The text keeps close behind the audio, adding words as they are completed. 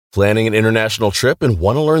Planning an international trip and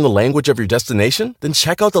want to learn the language of your destination? Then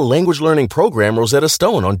check out the language learning program Rosetta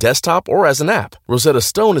Stone on desktop or as an app. Rosetta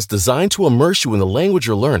Stone is designed to immerse you in the language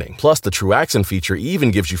you're learning. Plus, the True Accent feature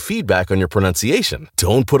even gives you feedback on your pronunciation.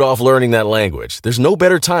 Don't put off learning that language. There's no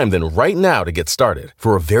better time than right now to get started.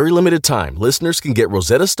 For a very limited time, listeners can get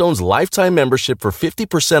Rosetta Stone's lifetime membership for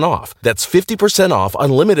 50% off. That's 50% off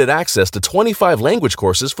unlimited access to 25 language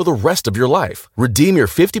courses for the rest of your life. Redeem your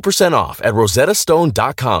 50% off at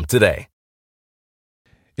rosettastone.com today.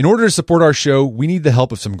 In order to support our show, we need the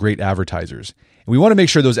help of some great advertisers. And we want to make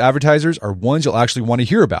sure those advertisers are ones you'll actually want to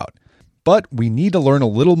hear about. But we need to learn a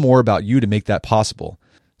little more about you to make that possible.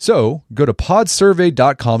 So go to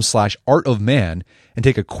podsurvey.com/artofman and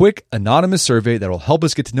take a quick anonymous survey that will help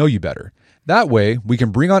us get to know you better. That way, we can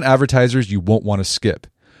bring on advertisers you won't want to skip.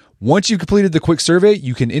 Once you've completed the quick survey,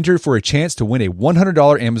 you can enter for a chance to win a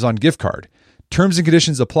 $100 Amazon gift card. Terms and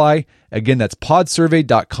conditions apply. Again, that's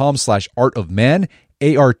podsurvey.com/artofman,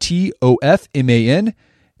 ARTOFMAN,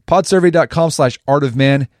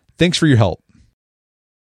 podsurvey.com/artofman. Thanks for your help.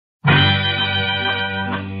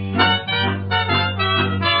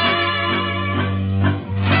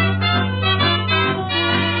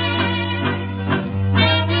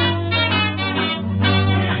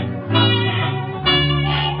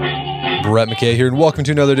 Brett McKay here, and welcome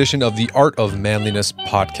to another edition of the Art of Manliness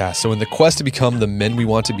podcast. So in the quest to become the men we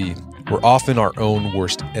want to be, we're often our own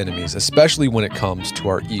worst enemies, especially when it comes to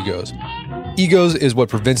our egos. Egos is what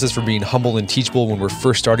prevents us from being humble and teachable when we're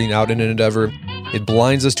first starting out in an endeavor. It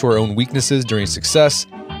blinds us to our own weaknesses during success,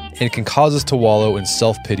 and it can cause us to wallow in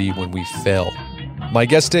self-pity when we fail. My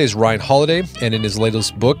guest today is Ryan Holiday, and in his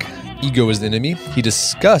latest book, Ego is the Enemy, he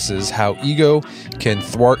discusses how ego can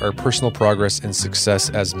thwart our personal progress and success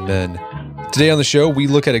as men. Today on the show, we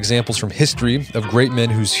look at examples from history of great men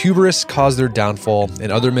whose hubris caused their downfall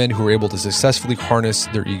and other men who were able to successfully harness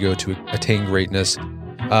their ego to attain greatness.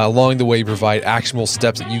 Along the way, we provide actionable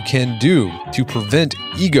steps that you can do to prevent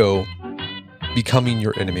ego becoming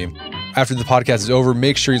your enemy. After the podcast is over,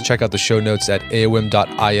 make sure you check out the show notes at aom.is/ego,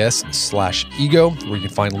 where you can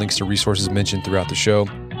find links to resources mentioned throughout the show.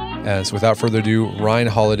 And so without further ado, Ryan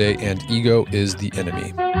Holiday and Ego is the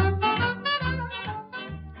Enemy.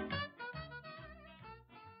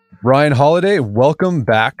 Ryan Holiday, welcome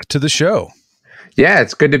back to the show. Yeah,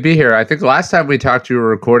 it's good to be here. I think last time we talked, you were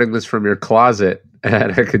recording this from your closet,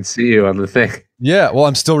 and I could see you on the thing. Yeah, well,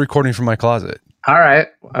 I'm still recording from my closet. All right.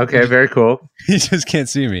 Okay, very cool. You just can't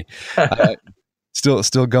see me.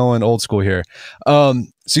 Still going old school here. So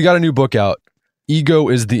you got a new book out, Ego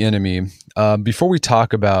is the Enemy. Before we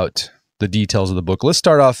talk about the details of the book, let's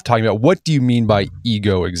start off talking about what do you mean by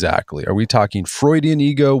ego exactly? Are we talking Freudian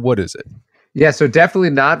ego? What is it? Yeah, so definitely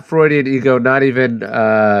not Freudian ego, not even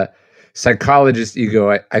psychologist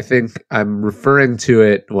ego. I think I'm referring to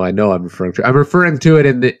it. Well, I know I'm referring to it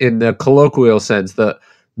in the colloquial sense, the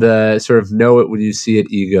sort of know it when you see it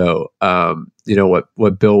ego.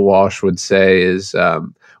 What Bill Walsh would say is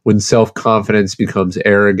when self-confidence becomes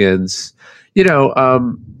arrogance.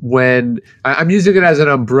 When I'm using it as an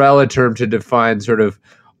umbrella term to define sort of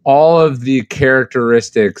all of the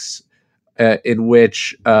characteristics in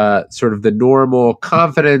which sort of the normal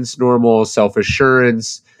confidence, normal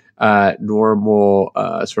self-assurance, normal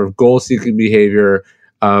sort of goal-seeking behavior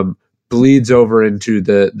bleeds over into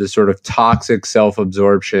the sort of toxic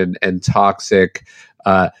self-absorption and toxic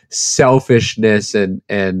selfishness and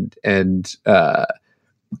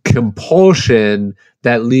compulsion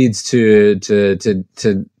that leads to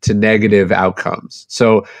negative outcomes.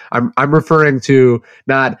 So I'm referring to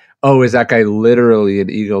not, oh, is that guy literally an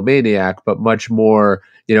egomaniac, but much more,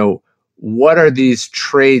 what are these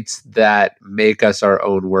traits that make us our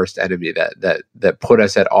own worst enemy, that put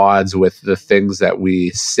us at odds with the things that we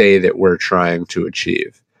say that we're trying to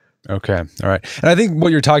achieve? Okay. All right. And I think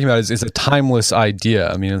what you're talking about is a timeless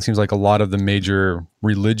idea. I mean, it seems like a lot of the major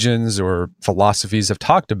religions or philosophies have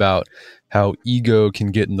talked about how ego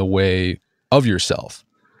can get in the way of yourself.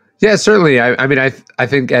 Yeah, certainly. I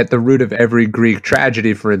think at the root of every Greek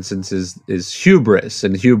tragedy, for instance, is hubris,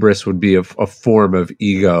 and hubris would be a form of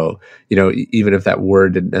ego. Even if that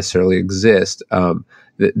word didn't necessarily exist.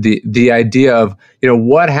 The idea of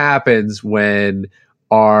what happens when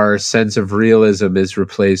our sense of realism is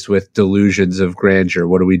replaced with delusions of grandeur.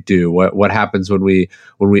 What do we do? What happens when we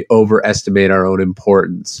overestimate our own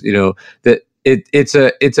importance? That it's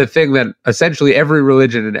a thing that essentially every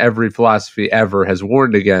religion and every philosophy ever has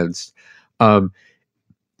warned against.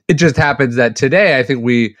 It just happens that today, I think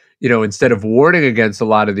we, instead of warning against a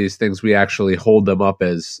lot of these things, we actually hold them up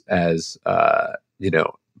as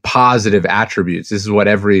positive attributes. This is what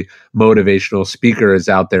every motivational speaker is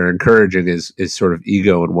out there encouraging is sort of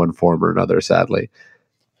ego in one form or another, sadly.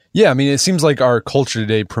 Yeah, I mean, it seems like our culture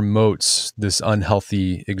today promotes this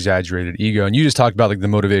unhealthy, exaggerated ego. And you just talked about like the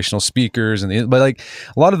motivational speakers, but like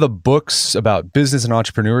a lot of the books about business and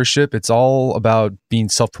entrepreneurship, it's all about being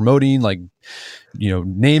self-promoting, like,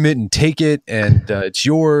 name it and take it, and it's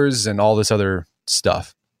yours, and all this other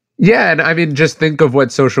stuff. Yeah, and I mean, just think of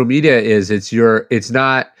what social media is. It's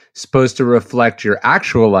not supposed to reflect your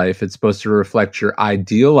actual life. It's supposed to reflect your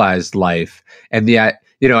idealized life, and yet,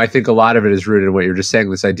 I think a lot of it is rooted in what you're just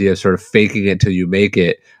saying. This idea of sort of faking it till you make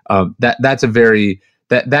it. That's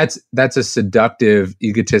a seductive,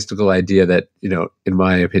 egotistical idea that, in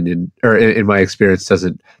my opinion, or in my experience,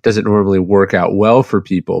 doesn't normally work out well for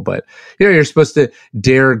people. But you're supposed to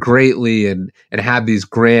dare greatly and have these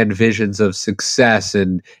grand visions of success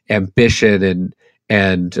and ambition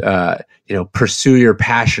and pursue your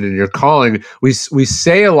passion and your calling. We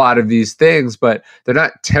say a lot of these things, but they're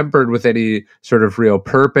not tempered with any sort of real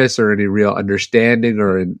purpose or any real understanding,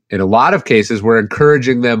 or in a lot of cases, we're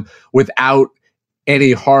encouraging them without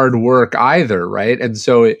any hard work either, right? And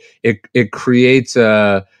so it creates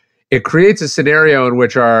a scenario in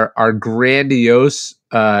which our grandiose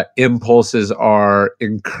impulses are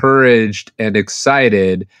encouraged and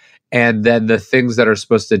excited, and then the things that are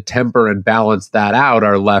supposed to temper and balance that out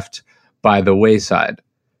are left by the wayside.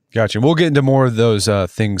 Gotcha. We'll get into more of those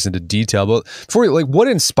things into detail. But before, like, what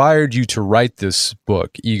inspired you to write this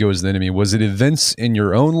book, Ego is the Enemy? Was it events in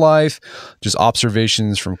your own life, just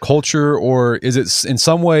observations from culture, or is it in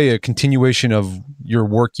some way a continuation of your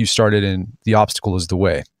work you started in The Obstacle is the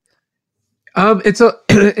Way? It's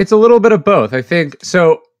a little bit of both, I think.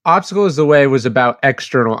 So Obstacle is the Way was about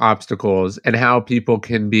external obstacles and how people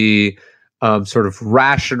can be sort of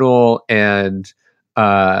rational and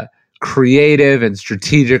creative and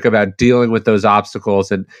strategic about dealing with those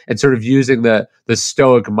obstacles and sort of using the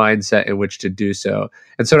stoic mindset in which to do so.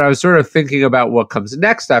 And so when I was sort of thinking about what comes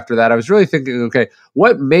next after that, I was really thinking, okay,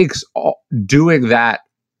 what makes doing that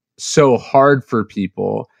so hard for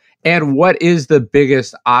people? And what is the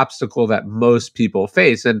biggest obstacle that most people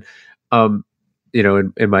face? And,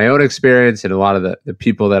 in my own experience and a lot of the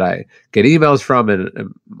people that I get emails from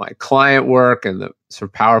and my client work and the sort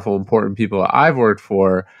of powerful, important people I've worked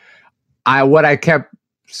for, what I kept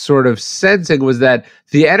sort of sensing was that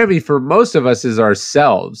the enemy for most of us is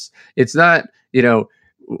ourselves. It's not, DJ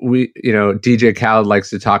Khaled likes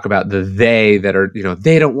to talk about the they that are,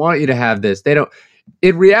 they don't want you to have this. They don't.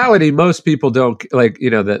 In reality, most people don't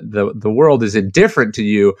the world is indifferent to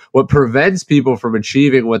you. What prevents people from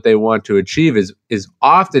achieving what they want to achieve is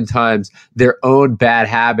oftentimes their own bad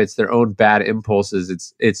habits, their own bad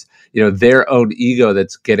impulses. It's their own ego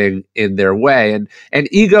that's getting in their way, and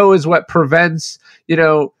ego is what prevents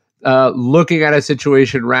looking at a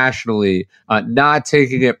situation rationally, not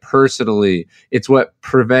taking it personally. It's what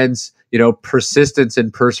prevents persistence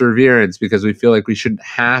and perseverance, because we feel like we shouldn't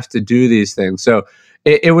have to do these things. So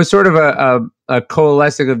it was sort of a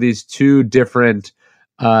coalescing of these two different,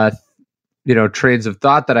 trains of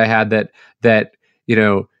thought that I had that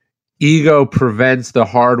ego prevents the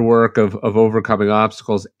hard work of overcoming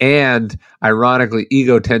obstacles. And ironically,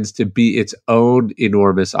 ego tends to be its own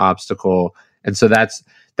enormous obstacle. And so that's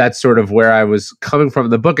sort of where I was coming from in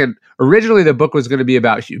the book. And originally the book was going to be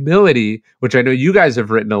about humility, which I know you guys have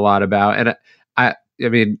written a lot about. And I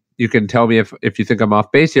mean, you can tell me if you think I'm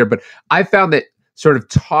off base here, but I found that sort of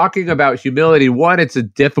talking about humility, one, it's a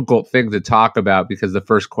difficult thing to talk about because the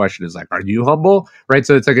first question is like, are you humble? Right?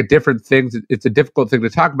 So it's like a different thing. It's a difficult thing to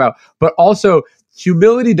talk about. But also,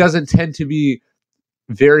 humility doesn't tend to be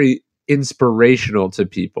very inspirational to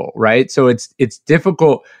people, right? So it's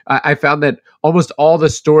difficult. I found that almost all the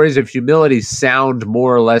stories of humility sound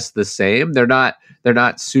more or less the same. They're not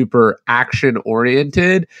super action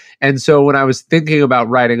oriented. And so when I was thinking about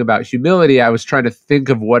writing about humility, I was trying to think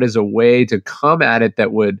of what is a way to come at it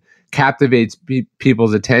that would captivate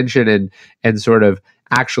people's attention and sort of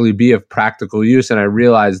actually be of practical use. And I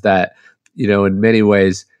realized that, in many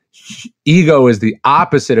ways, ego is the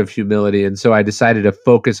opposite of humility. And so I decided to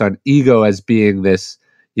focus on ego as being this,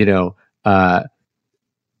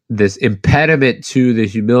 this impediment to the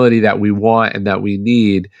humility that we want and that we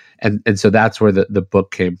need. And so that's where the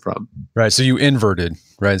book came from. Right. So you inverted,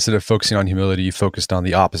 right? Instead of focusing on humility, you focused on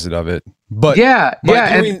the opposite of it. But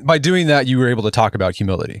by doing that, you were able to talk about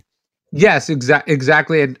humility. Yes,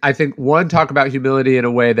 exactly. And I think one, talk about humility in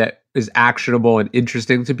a way that is actionable and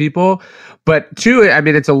interesting to people. But two, I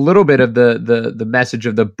mean, it's a little bit of the message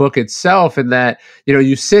of the book itself, in that,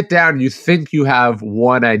 you sit down, you think you have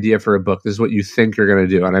one idea for a book. This is what you think you're going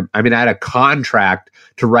to do. And I mean, I had a contract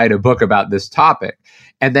to write a book about this topic.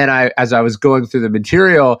 And then as I was going through the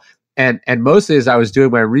material, and mostly as I was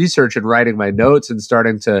doing my research and writing my notes and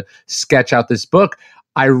starting to sketch out this book,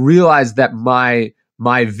 I realized that my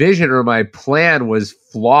vision or my plan was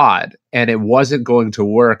flawed, and it wasn't going to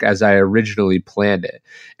work as I originally planned it.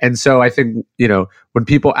 And so I think, when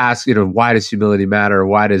people ask, why does humility matter?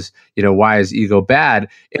 Why is ego bad?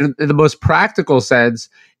 In the most practical sense,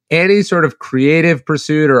 any sort of creative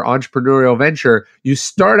pursuit or entrepreneurial venture, you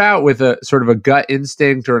start out with a sort of a gut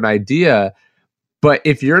instinct or an idea. But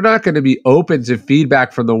if you're not going to be open to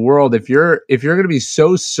feedback from the world, if you're going to be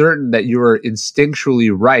so certain that you are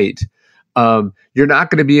instinctually right, you're not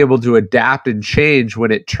going to be able to adapt and change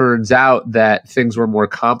when it turns out that things were more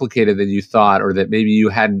complicated than you thought, or that maybe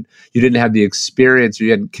you didn't have the experience, or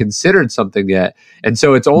you hadn't considered something yet. And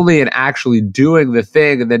so it's only in actually doing the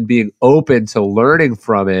thing and then being open to learning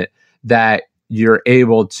from it that you're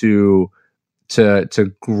able to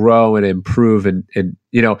grow and improve. And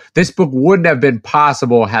this book wouldn't have been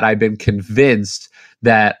possible had I been convinced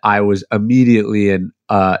that I was immediately and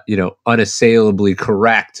unassailably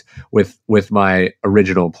correct with my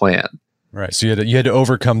original plan. Right. So you had to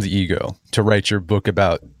overcome the ego to write your book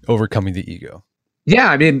about overcoming the ego. Yeah,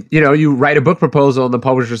 I mean, you write a book proposal and the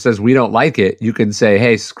publisher says, we don't like it. You can say,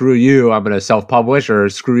 hey, screw you, I'm going to self-publish, or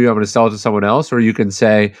screw you, I'm going to sell it to someone else. Or you can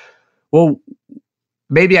say, well,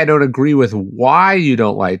 maybe I don't agree with why you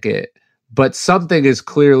don't like it, but something is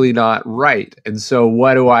clearly not right. And so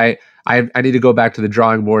what do I need to go back to the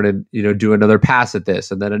drawing board and, do another pass at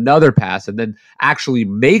this, and then another pass. And then actually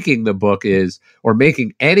making the book or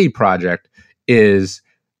making any project is,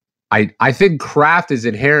 I think craft is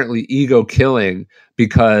inherently ego killing,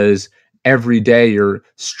 because every day you're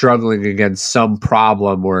struggling against some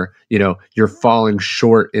problem, or, you're falling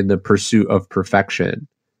short in the pursuit of perfection.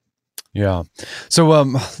 Yeah. So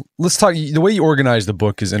let's talk. The way you organize the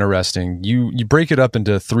book is interesting. You break it up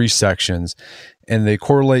into 3 sections, and they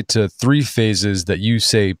correlate to 3 phases that you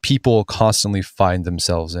say people constantly find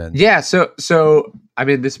themselves in. Yeah. So I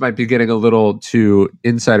mean, this might be getting a little too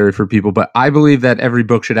insidery for people, but I believe that every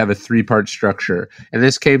book should have a 3-part structure. And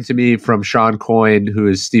this came to me from Sean Coyne, who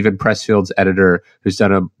is Stephen Pressfield's editor, who's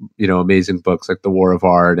done amazing books like The War of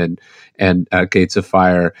Art and Gates of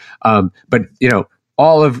Fire. But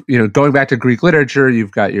all of, going back to Greek literature,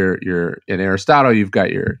 you've got your in Aristotle, you've got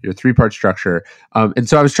your 3-part structure. And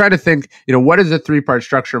so I was trying to think, what is a 3-part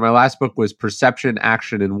structure? My last book was Perception,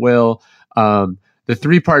 Action, and Will. The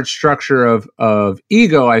 3-part structure of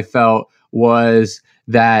ego, I felt, was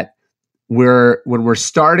that when we're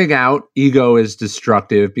starting out, ego is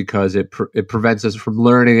destructive because it prevents us from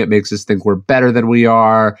learning. It makes us think we're better than we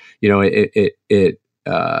are. It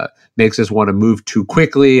makes us want to move too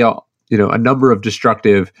quickly. A number of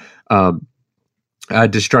destructive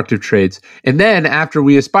traits. And then after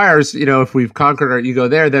we aspire, if we've conquered our ego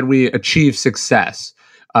there, then we achieve success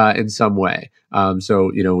in some way.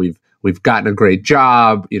 So we've gotten a great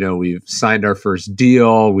job. We've signed our first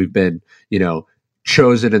deal. We've been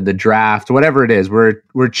chosen in the draft. Whatever it is, we're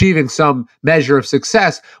achieving some measure of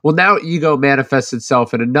success. Well, now ego manifests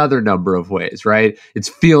itself in another number of ways, right? It's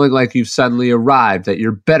feeling like you've suddenly arrived, that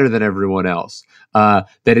you're better than everyone else. That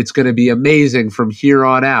it's going to be amazing from here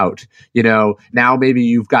on out. Now maybe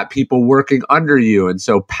you've got people working under you, and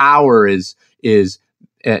so power is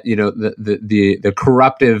the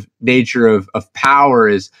corruptive nature of power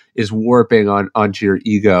is warping onto your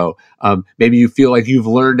ego. Maybe you feel like you've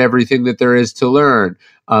learned everything that there is to learn.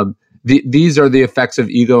 These are the effects of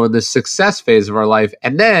ego in the success phase of our life.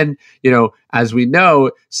 And then, as we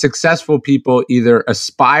know, successful people either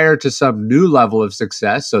aspire to some new level of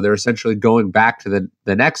success, so they're essentially going back to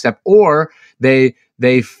the next step, or they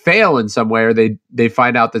fail in some way, or they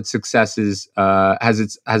find out that success has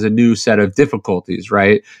a new set of difficulties.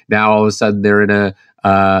 Right now, all of a sudden they're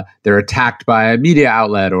attacked by a media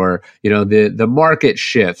outlet, or the market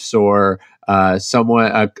shifts, or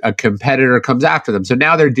a competitor comes after them. So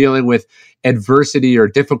now they're dealing with adversity or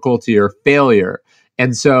difficulty or failure.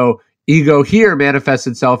 And so ego here manifests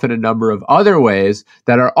itself in a number of other ways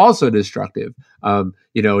that are also destructive.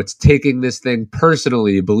 It's taking this thing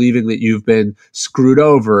personally, believing that you've been screwed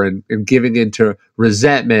over, and giving into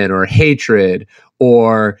resentment or hatred,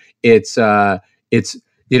 or it's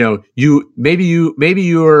you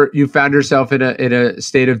found yourself in a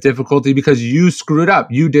state of difficulty because you screwed up.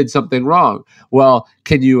 You did something wrong. Well,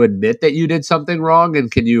 can you admit that you did something wrong, and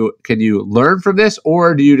can you learn from this,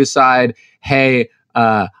 or do you decide, hey,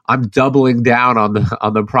 I'm doubling down on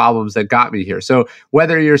the problems that got me here? So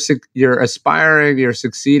whether you're aspiring, you're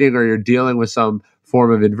succeeding, or you're dealing with some form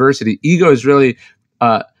of adversity, ego is really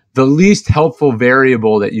the least helpful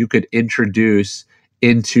variable that you could introduce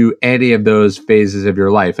into any of those phases of your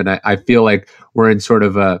life. And I feel like we're in sort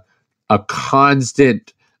of a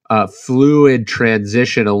constant fluid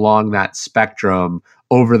transition along that spectrum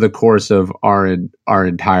over the course of our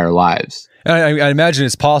entire lives. And I imagine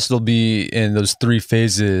it's possible to be in those three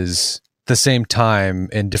phases the same time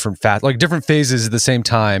in different different phases at the same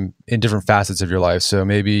time in different facets of your life. So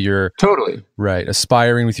maybe you're totally right,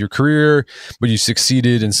 aspiring with your career, but you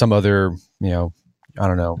succeeded in some other, I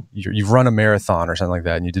don't know, you've run a marathon or something like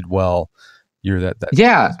that and you did well. You're that.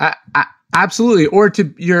 Yeah, absolutely. Or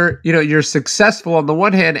you're successful on the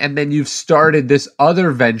one hand, and then you've started this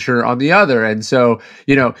other venture on the other. And so,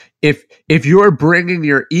 if you're bringing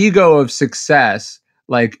your ego of success,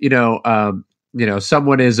 like,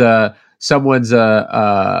 someone's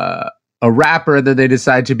a rapper and then they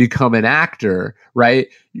decide to become an actor, right?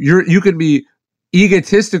 You can be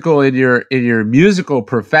egotistical in your musical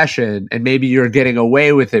profession, and maybe you're getting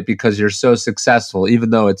away with it because you're so successful, even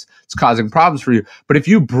though it's causing problems for you. But if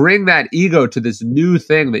you bring that ego to this new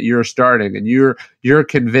thing that you're starting, and you're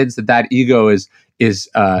convinced that ego is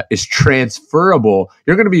transferable,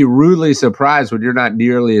 you're going to be rudely surprised when you're not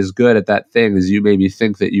nearly as good at that thing as you maybe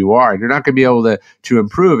think that you are, and you're not going to be able to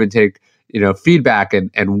improve and take feedback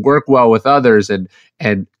and work well with others and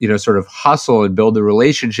sort of hustle and build the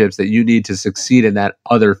relationships that you need to succeed in that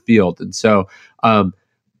other field. And so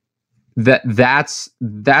that's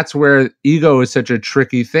where ego is such a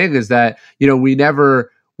tricky thing, is that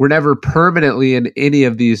we're never permanently in any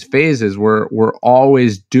of these phases. We're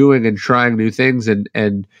always doing and trying new things, and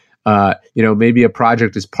maybe a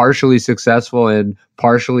project is partially successful and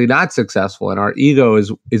partially not successful, and our ego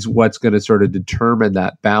is what's going to sort of determine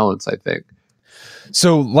that balance, I think.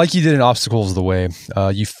 So, like you did in Obstacles of the Way,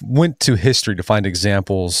 you went to history to find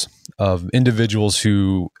examples of individuals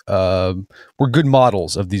who were good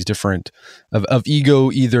models of these different of ego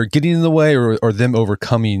either getting in the way or them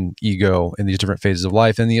overcoming ego in these different phases of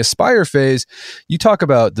life. In the Aspire phase, you talk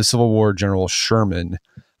about the Civil War General Sherman,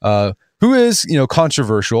 who is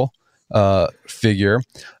controversial figure,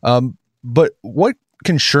 but what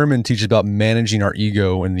can Sherman teach about managing our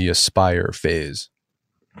ego in the Aspire phase?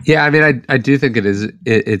 Yeah, I mean, I do think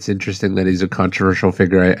it's interesting that he's a controversial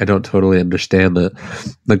figure. I don't totally understand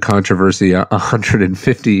the controversy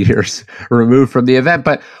 150 years removed from the event.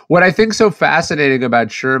 But what I think so fascinating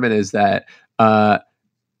about Sherman is that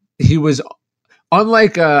he was,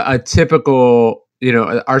 unlike a typical,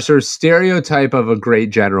 our sort of stereotype of a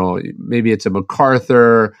great general. Maybe it's a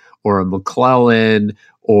MacArthur or a McClellan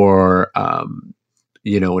or a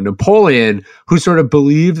Napoleon, who sort of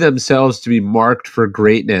believed themselves to be marked for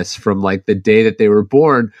greatness from like the day that they were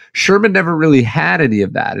born. Sherman never really had any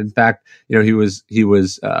of that. In fact, he was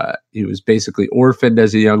basically orphaned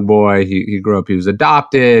as a young boy. He grew up. He was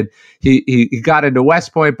adopted. He got into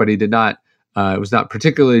West Point, but he did not. Was not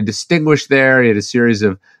particularly distinguished there. He had a series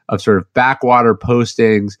of sort of backwater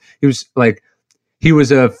postings. He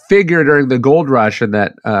was a figure during the gold rush, and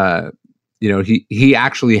that. He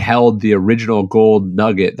actually held the original gold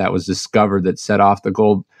nugget that was discovered that set off the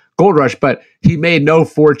gold rush, but he made no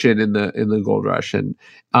fortune in the gold rush. And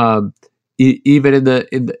even in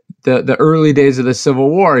the early days of the Civil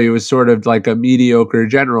War, he was sort of like a mediocre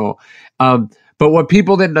general. But what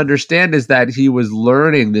people didn't understand is that he was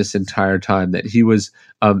learning this entire time, that he was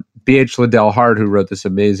B.H. Liddell Hart, who wrote this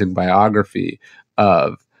amazing biography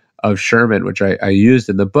of Sherman, which I used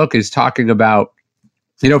in the book, is talking about,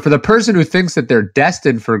 for the person who thinks that they're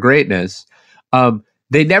destined for greatness,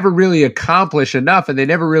 they never really accomplish enough, and they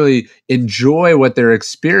never really enjoy what they're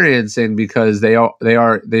experiencing because they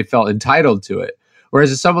felt entitled to it.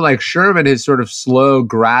 Whereas someone like Sherman, his sort of slow,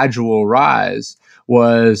 gradual rise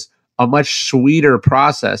was a much sweeter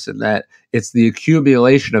process, in that it's the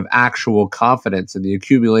accumulation of actual confidence and the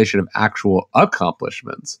accumulation of actual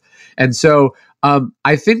accomplishments. And so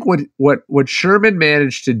I think what Sherman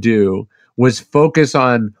managed to do was focus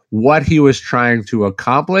on what he was trying to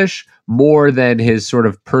accomplish more than his sort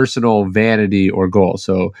of personal vanity or goal.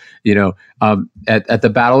 So, at the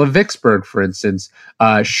Battle of Vicksburg, for instance,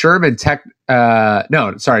 Donaldson,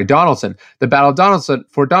 the Battle of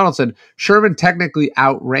Donaldson, Sherman technically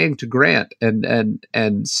outranked Grant,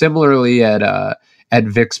 and similarly at at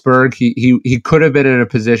Vicksburg. He could have been in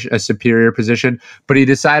a superior position, but he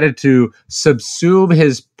decided to subsume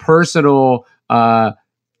his personal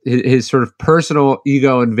his sort of personal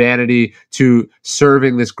ego and vanity to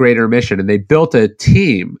serving this greater mission. And they built a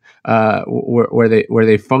team where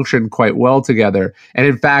they functioned quite well together. And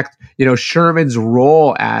in fact, Sherman's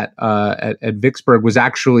role at Vicksburg was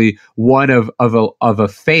actually one of a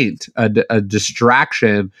feint, a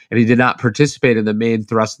distraction, and he did not participate in the main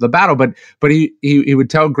thrust of the battle. But he would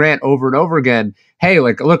tell Grant over and over again, hey,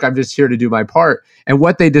 look, I'm just here to do my part. And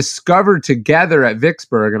what they discovered together at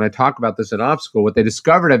Vicksburg, and I talk about this in Obstacle, what they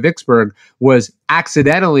discovered at Vicksburg was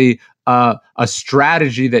accidentally a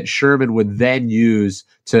strategy that Sherman would then use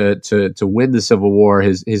to win the Civil War,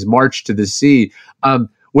 his march to the sea,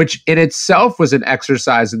 which in itself was an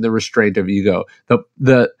exercise in the restraint of ego.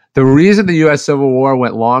 The reason the U.S. Civil War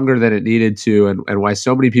went longer than it needed to, and why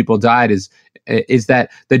so many people died, is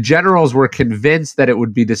that the generals were convinced that it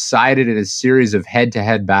would be decided in a series of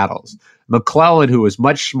head-to-head battles. McClellan, who was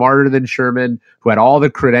much smarter than Sherman, who had all the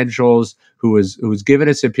credentials, who was given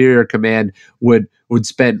a superior command, would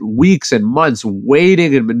spend weeks and months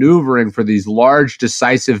waiting and maneuvering for these large,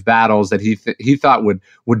 decisive battles that he thought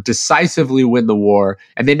would decisively win the war,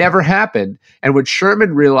 and they never happened. And what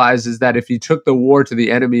Sherman realized is that if he took the war to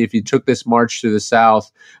the enemy, if he took this march to the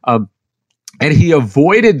South, and he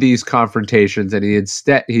avoided these confrontations, and he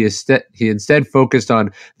instead focused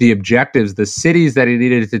on the objectives, the cities that he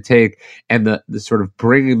needed to take, and the sort of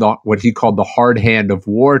bringing what he called the hard hand of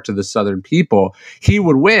war to the Southern people, he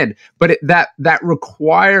would win. But that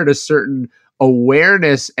required a certain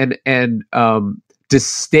awareness and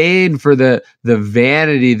disdain for the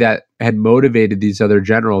vanity that had motivated these other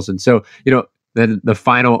generals. And so, then the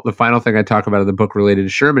final thing I talk about in the book related to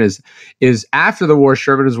Sherman is after the war,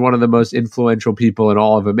 Sherman is one of the most influential people in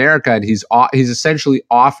all of America, and he's essentially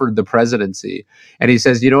offered the presidency. And he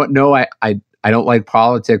says, you know what? No, I don't like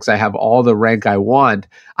politics. I have all the rank I want.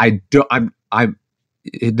 The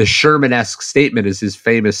Sherman-esque statement is his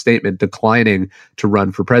famous statement, declining to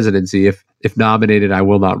run for presidency. If nominated, I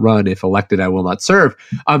will not run. If elected, I will not serve.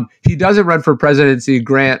 He doesn't run for presidency.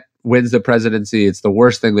 Grant wins the presidency. It's the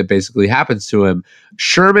worst thing that basically happens to him.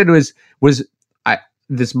 Sherman was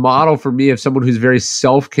this model for me of someone who's very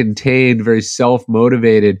self-contained, very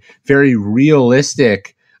self-motivated, very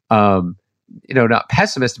realistic, not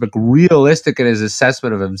pessimistic, but realistic in his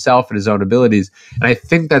assessment of himself and his own abilities. And I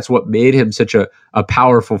think that's what made him such a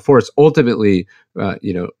powerful force, ultimately,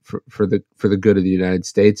 for the good of the United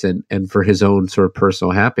States and for his own sort of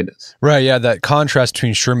personal happiness. Right. Yeah. That contrast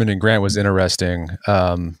between Sherman and Grant was interesting.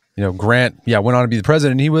 Grant, went on to be the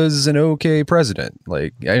president. He was an okay president.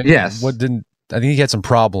 Yes. I think he had some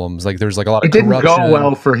problems. There's a lot of corruption. It didn't go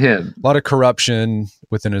well for him. A lot of corruption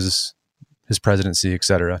within his presidency, et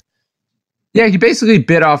cetera. Yeah, he basically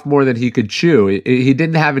bit off more than he could chew. He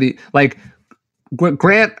didn't have any,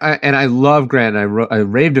 Grant, and I love Grant. I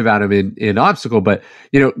raved about him in Obstacle, but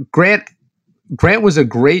Grant was a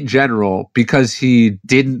great general because he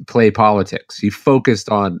didn't play politics. He focused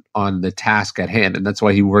on the task at hand, and that's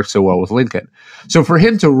why he worked so well with Lincoln. So for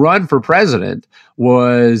him to run for president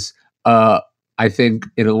was, I think,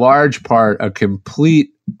 in a large part, a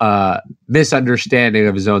complete misunderstanding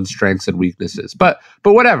of his own strengths and weaknesses. But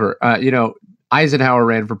whatever, Eisenhower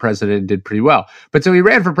ran for president and did pretty well. But so he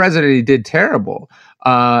ran for president and he did terrible.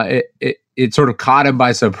 It sort of caught him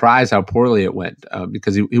by surprise how poorly it went,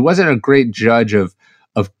 because he wasn't a great judge of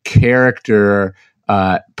character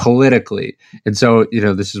politically. And so,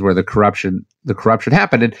 this is where the corruption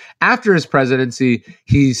happened. And after his presidency,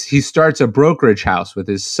 he starts a brokerage house with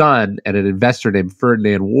his son and an investor named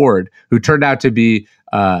Ferdinand Ward, who turned out to be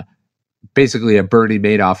basically a Bernie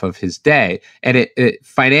Madoff of his day. And it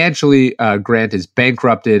financially, Grant is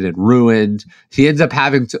bankrupted and ruined. He ends up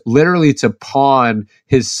having to literally pawn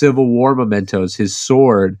his Civil War mementos, his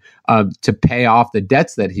sword, to pay off the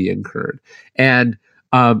debts that he incurred. And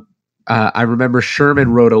I remember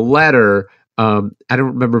Sherman wrote a letter. I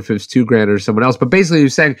don't remember if it was to Grant or someone else, but basically he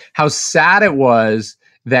was saying how sad it was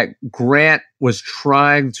that Grant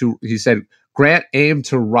he said, Grant aimed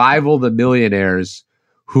to rival the millionaires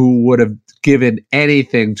who would have given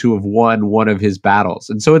anything to have won one of his battles.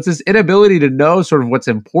 And so it's this inability to know sort of what's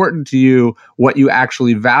important to you, what you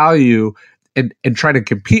actually value, and try to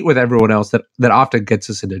compete with everyone else that often gets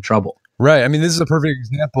us into trouble. Right. I mean, this is a perfect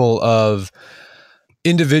example of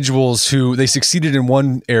individuals who they succeeded in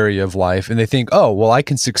one area of life and they think, oh, well, I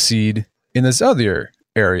can succeed in this other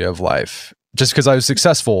area of life just because I was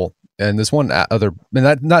successful in this one other.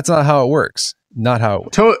 And that's not how it works. Not how it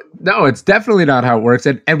works. No, it's definitely not how it works.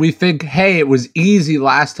 And we think, hey, it was easy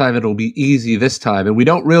last time, it'll be easy this time. And we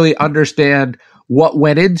don't really understand what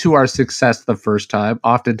went into our success the first time,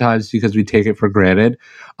 oftentimes because we take it for granted.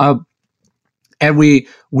 And we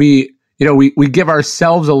give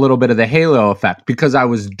ourselves a little bit of the halo effect. Because I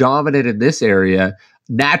was dominant in this area,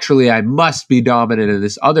 naturally I must be dominant in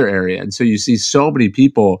this other area. And so you see so many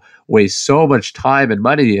people waste so much time and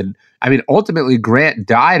money. And I mean, ultimately Grant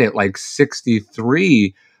died at like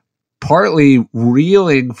 63, partly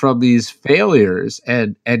reeling from these failures.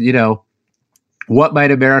 And what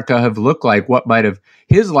might America have looked like? What might have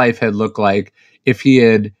his life had looked like if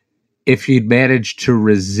he'd managed to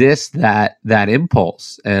resist that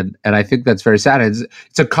impulse? And I think that's very sad.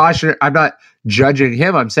 It's a cautionary. I'm not judging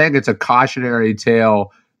him. I'm saying it's a cautionary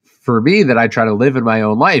tale for me that I try to live in my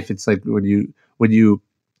own life. It's like when you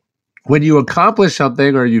accomplish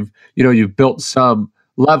something, or you've built some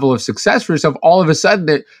level of success for yourself, all of a sudden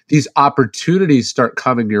that these opportunities start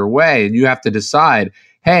coming your way, and you have to decide,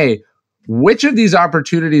 hey, which of these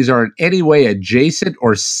opportunities are in any way adjacent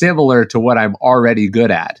or similar to what I'm already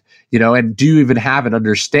good at? And do you even have an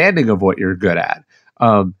understanding of what you're good at?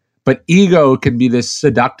 But ego can be this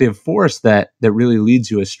seductive force that really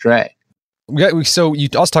leads you astray. So you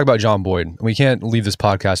also talk about John Boyd. We can't leave this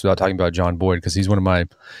podcast without talking about John Boyd, because he's one of my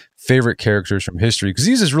favorite characters from history, because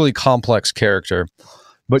he's this really complex character.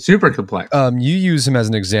 But super complex. You use him as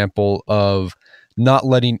an example of not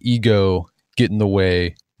letting ego get in the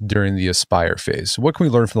way during the aspire phase. So what can we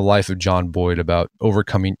learn from the life of John Boyd about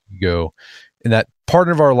overcoming ego in that part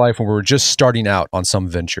of our life when we're just starting out on some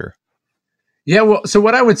venture? Yeah, well, so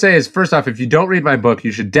what I would say is, first off, if you don't read my book,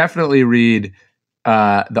 you should definitely read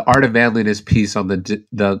the Art of Manliness piece on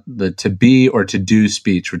the to be or to do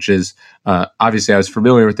speech, which is obviously I was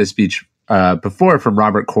familiar with this speech before from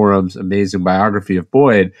Robert Corum's amazing biography of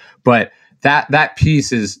Boyd, but that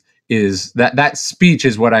piece is that speech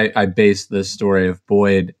is what I based the story of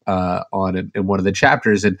Boyd on in one of the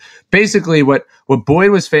chapters. And basically what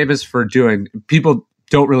Boyd was famous for doing, people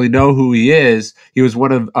don't really know who he is. He was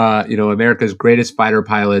one of America's greatest fighter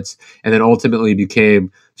pilots, and then ultimately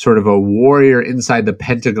became sort of a warrior inside the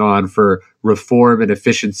Pentagon for reform and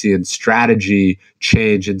efficiency and strategy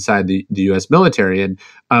change inside the U.S. military. And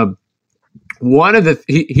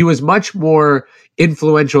he was much more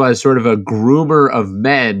influential as sort of a groomer of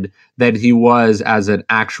men than he was as an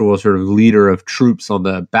actual sort of leader of troops on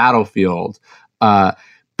the battlefield.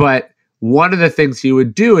 But one of the things he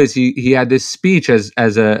would do is he had this speech as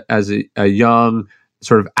a young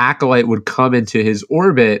sort of acolyte would come into his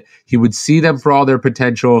orbit. He would see them for all their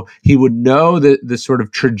potential. He would know the sort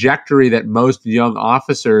of trajectory that most young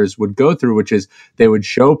officers would go through, which is they would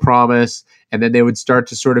show promise, and then they would start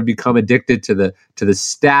to sort of become addicted to the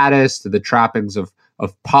status, to the trappings of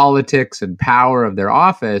politics and power of their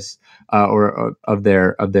office or of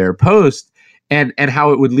their post, and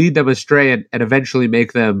how it would lead them astray and eventually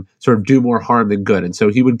make them sort of do more harm than good. And so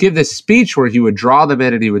he would give this speech where he would draw them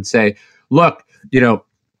in, and he would say, look,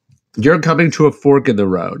 you're coming to a fork in the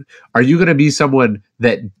road. Are you going to be someone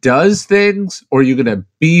that does things, or are you going to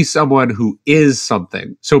be someone who is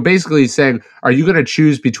something? So basically he's saying, are you going to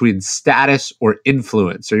choose between status or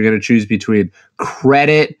influence? Are you going to choose between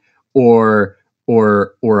credit or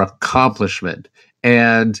accomplishment?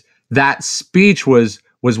 And that speech was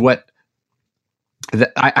what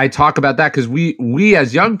I talk about that, because we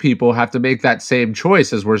as young people have to make that same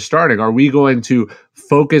choice as we're starting. Are we going to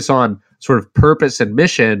focus on sort of purpose and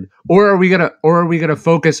mission, or are we gonna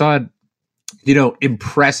focus on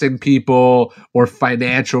impressing people or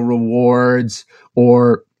financial rewards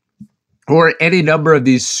or any number of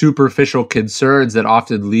these superficial concerns that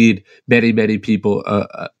often lead many people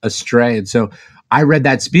astray? And so I read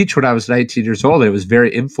that speech when I was 19 years old, and it was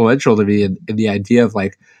very influential to me in the idea of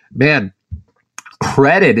like, man,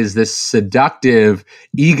 credit is this seductive,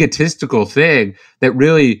 egotistical thing that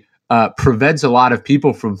really prevents a lot of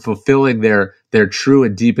people from fulfilling their true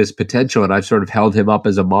and deepest potential. And I've sort of held him up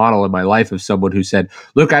as a model in my life of someone who said,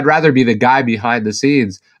 look, I'd rather be the guy behind the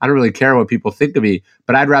scenes. I don't really care what people think of me,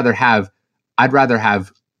 but I'd rather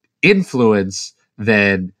have influence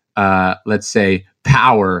than let's say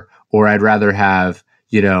power, or I'd rather have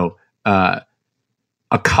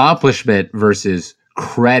accomplishment versus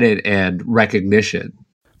credit and recognition.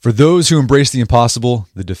 For those who embrace the impossible,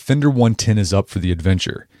 the Defender 110 is up for the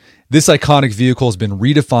adventure. This iconic vehicle has been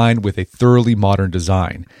redefined with a thoroughly modern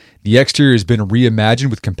design. The exterior has been reimagined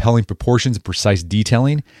with compelling proportions and precise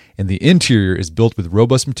detailing, and the interior is built with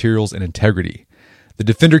robust materials and integrity. The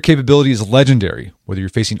Defender capability is legendary, whether you're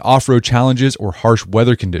facing off-road challenges or harsh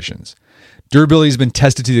weather conditions. Durability has been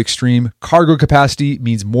tested to the extreme, cargo capacity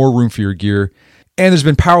means more room for your gear, and there's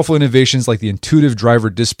been powerful innovations like the intuitive driver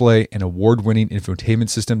display and award-winning infotainment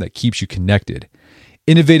system that keeps you connected.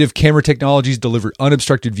 Innovative camera technologies deliver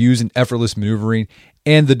unobstructed views and effortless maneuvering,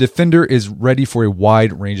 and the Defender is ready for a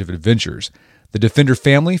wide range of adventures. The Defender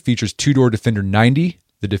family features two-door Defender 90,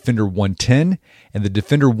 the Defender 110, and the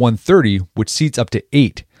Defender 130, which seats up to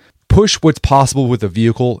 8. Push what's possible with a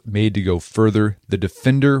vehicle made to go further, the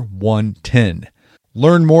Defender 110.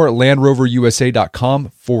 Learn more at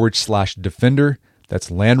LandRoverUSA.com/Defender. That's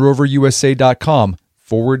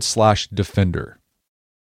LandRoverUSA.com/Defender.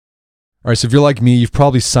 All right, so if you're like me, you've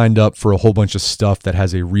probably signed up for a whole bunch of stuff that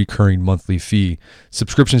has a recurring monthly fee.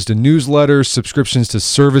 Subscriptions to newsletters, subscriptions to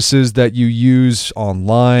services that you use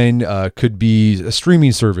online, could be a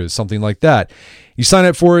streaming service, something like that. You sign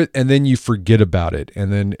up for it and then you forget about it.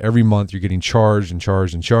 And then every month you're getting charged and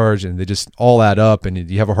charged and charged, and they just all add up, and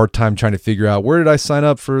you have a hard time trying to figure out, where did I sign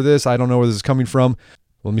up for this? I don't know where this is coming from.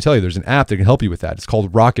 Well, let me tell you, there's an app that can help you with that. It's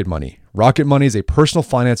called Rocket Money. Rocket Money is a personal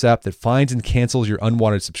finance app that finds and cancels your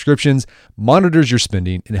unwanted subscriptions, monitors your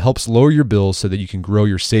spending, and helps lower your bills so that you can grow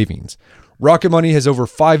your savings. Rocket Money has over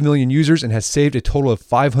 5 million users and has saved a total of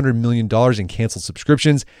 $500 million in canceled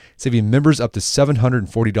subscriptions, saving members up to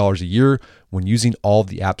 $740 a year when using all of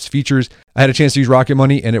the app's features. I had a chance to use Rocket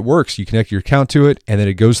Money, and it works. You connect your account to it, and then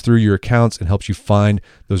it goes through your accounts and helps you find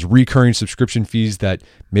those recurring subscription fees that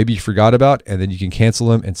maybe you forgot about, and then you can cancel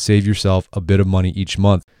them and save yourself a bit of money each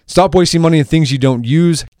month. Stop wasting money on things you don't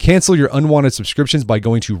use. Cancel your unwanted subscriptions by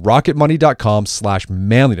going to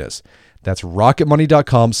rocketmoney.com/manliness. That's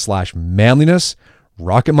rocketmoney.com/manliness,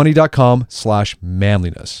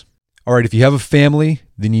 rocketmoney.com/manliness. All right, if you have a family,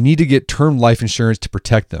 then you need to get term life insurance to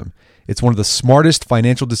protect them. It's one of the smartest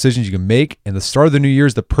financial decisions you can make, and the start of the new year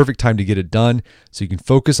is the perfect time to get it done so you can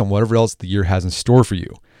focus on whatever else the year has in store for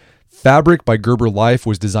you. Fabric by Gerber Life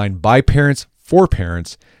was designed by parents for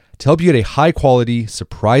parents to help you get a high-quality,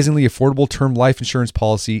 surprisingly affordable term life insurance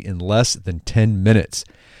policy in less than 10 minutes.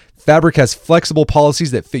 Fabric has flexible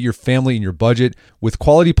policies that fit your family and your budget, with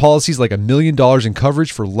quality policies like $1 million in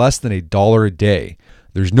coverage for less than $1 a day.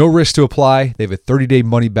 There's no risk to apply. They have a 30-day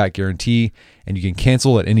money-back guarantee, and you can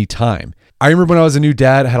cancel at any time. I remember when I was a new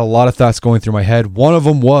dad, I had a lot of thoughts going through my head. One of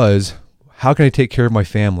them was, how can I take care of my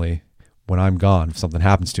family when I'm gone if something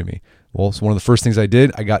happens to me? Well, so one of the first things I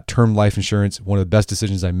did, I got term life insurance, one of the best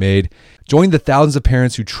decisions I made. Join the thousands of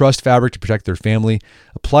parents who trust Fabric to protect their family.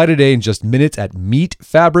 Apply today in just minutes at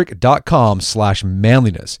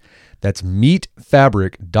meetfabric.com/manliness. That's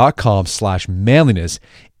meetfabric.com/manliness,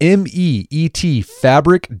 MEET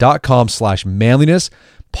fabric.com/manliness.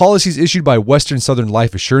 Policies issued by Western Southern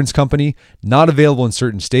Life Assurance Company, not available in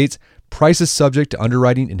certain states. Prices subject to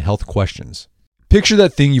underwriting and health questions. Picture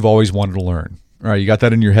that thing you've always wanted to learn. All right, you got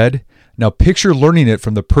that in your head? Now picture learning it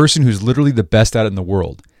from the person who's literally the best at it in the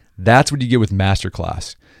world. That's what you get with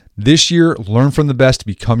Masterclass. This year, learn from the best to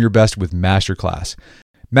become your best with Masterclass.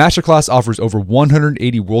 Masterclass offers over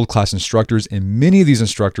 180 world-class instructors, and many of these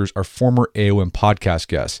instructors are former AOM podcast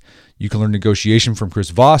guests. You can learn negotiation from Chris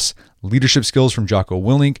Voss, leadership skills from Jocko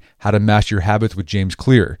Willink, how to master your habits with James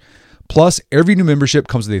Clear. Plus, every new membership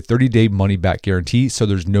comes with a 30-day money-back guarantee, so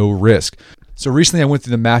there's no risk. So recently I went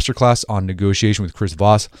through the masterclass on negotiation with Chris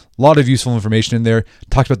Voss. A lot of useful information in there.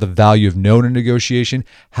 Talked about the value of no in negotiation,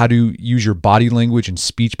 how to use your body language and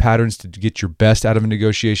speech patterns to get your best out of a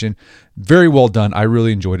negotiation. Very well done. I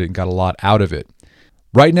really enjoyed it and got a lot out of it.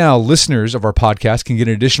 Right now, listeners of our podcast can get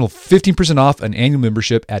an additional 15% off an annual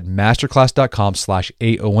membership at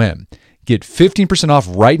masterclass.com/AOM. Get 15% off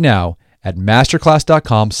right now at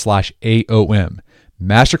masterclass.com/AOM.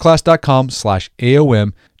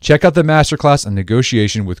 masterclass.com/AOM. Check out the masterclass on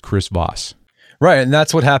negotiation with Chris Voss. Right. And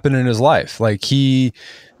that's what happened in his life. Like he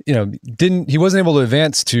wasn't able to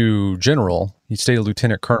advance to general. He stayed a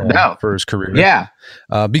lieutenant colonel for his career. Yeah.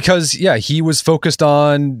 Because he was focused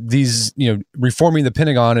on these, reforming the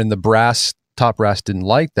Pentagon, and the top brass didn't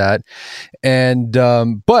like that. And,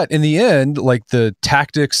 but in the end, like the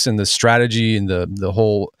tactics and the strategy and the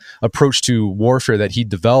whole approach to warfare that he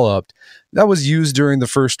developed, that was used during the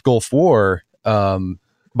first Gulf War,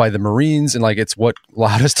 by the Marines. And it's what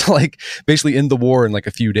allowed us to basically end the war in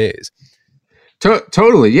a few days.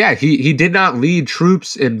 Totally. Yeah. He did not lead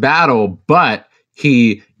troops in battle, but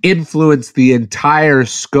he influenced the entire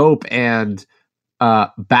scope and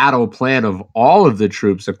battle plan of all of the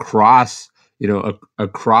troops across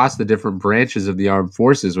the different branches of the armed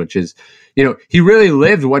forces, which is, he really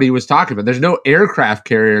lived what he was talking about. There's no aircraft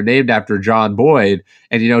carrier named after John Boyd.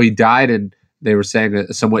 And, he died in, they were saying,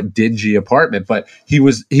 a somewhat dingy apartment, but he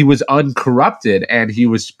was uncorrupted, and he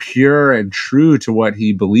was pure and true to what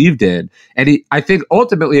he believed in. And he, I think,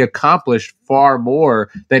 ultimately accomplished far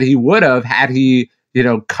more than he would have had he,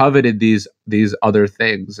 coveted these other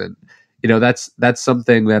things. And, that's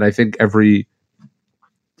something that I think every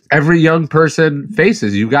every young person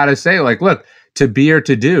faces. You got to say, like, look, to be or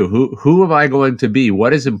to do, who am I going to be?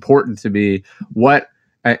 What is important to me? What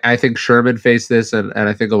I think Sherman faced this, and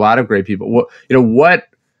I think a lot of great people.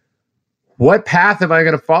 What path am I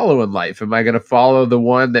going to follow in life? Am I going to follow the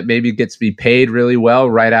one that maybe gets me paid really well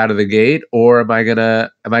right out of the gate, or am I going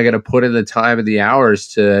to put in the time and the hours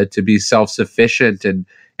to be self-sufficient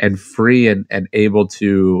and free and able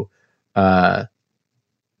to do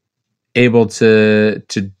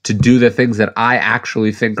the things that I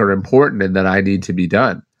actually think are important and that I need to be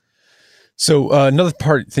done. So another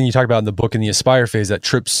thing you talk about in the book in the Aspire phase that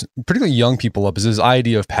trips particularly young people up is this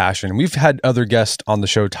idea of passion. We've had other guests on the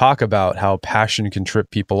show talk about how passion can trip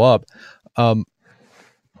people up. But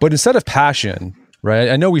instead of passion, right?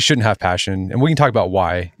 I know we shouldn't have passion, and we can talk about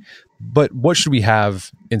why, but what should we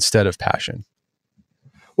have instead of passion?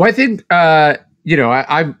 Well, I think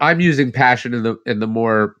I'm using passion in the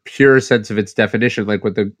more pure sense of its definition, like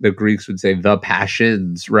what the Greeks would say, the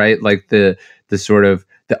passions, right? Like the sort of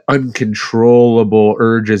the uncontrollable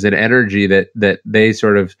urges and energy that they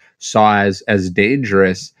sort of saw as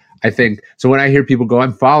dangerous. I think so. When I hear people go,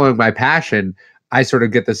 "I'm following my passion," I sort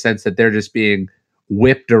of get the sense that they're just being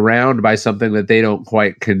whipped around by something that they don't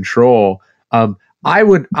quite control. I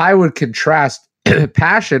would contrast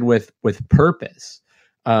passion with purpose.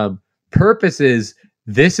 Purpose is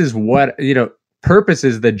what, purpose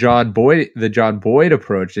is the John Boyd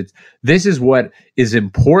approach. This is what is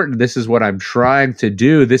important. This is what I'm trying to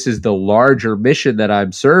do. This is the larger mission that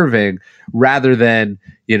I'm serving, rather than,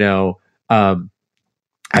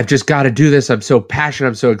 I've just got to do this. I'm so passionate.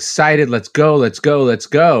 I'm so excited. Let's go. Let's go. Let's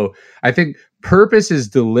go. I think purpose is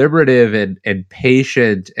deliberative and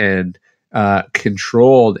patient and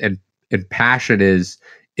controlled, and passion is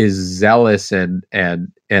zealous and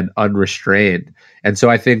unrestrained. And so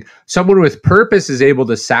I think someone with purpose is able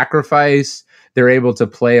to sacrifice. They're able to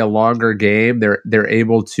play a longer game. They're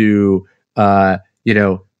able to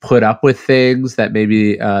put up with things that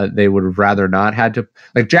maybe they would have rather not had to.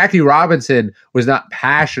 Like Jackie Robinson was not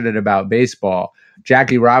passionate about baseball.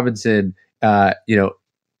 Jackie Robinson,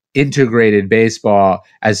 integrated baseball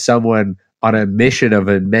as someone on a mission of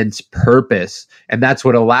immense purpose. And that's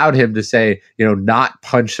what allowed him to say, not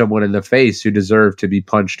punch someone in the face who deserved to be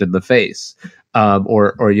punched in the face.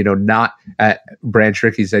 Or not, Branch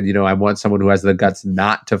Rickey said, I want someone who has the guts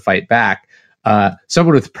not to fight back.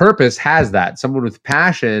 Someone with purpose has that. Someone with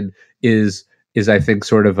passion is I think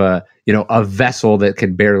sort of a vessel that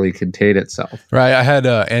can barely contain itself. Right. I had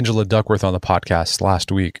Angela Duckworth on the podcast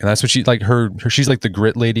last week, and that's what she's like the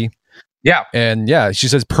grit lady. Yeah. And she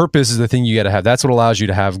says purpose is the thing you got to have. That's what allows you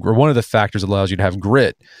to have, or one of the factors that allows you to have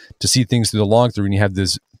grit, to see things through the long through, and you have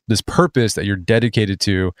this purpose that you're dedicated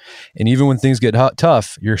to. And even when things get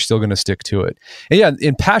tough, you're still going to stick to it.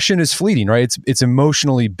 And passion is fleeting, right? It's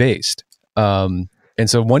emotionally based. And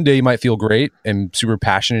so one day you might feel great and super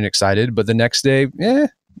passionate and excited, but the next day,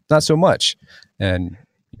 not so much. And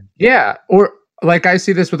or like I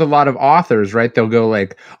see this with a lot of authors, right? They'll go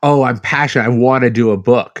like, "Oh, I'm passionate. I want to do a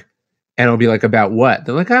book." And it'll be like, "About what?"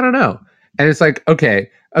 They're like, "I don't know." And it's like, okay,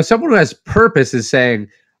 someone who has purpose is saying,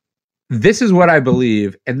 "This is what I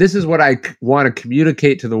believe, and this is what I want to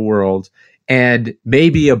communicate to the world. And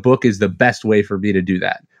maybe a book is the best way for me to do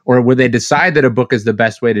that." Or when they decide that a book is the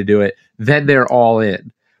best way to do it, then they're all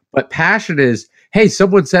in. But passion is, hey,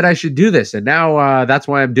 someone said I should do this, and now that's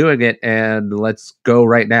why I'm doing it, and let's go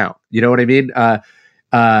right now. You know what I mean?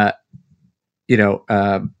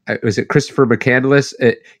 Was it Christopher McCandless?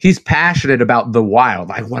 He's passionate about the wild.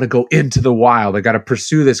 I want to go into the wild. I got to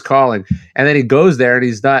pursue this calling. And then he goes there, and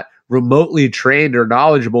he's not remotely trained or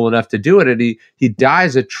knowledgeable enough to do it, and he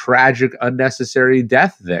dies a tragic, unnecessary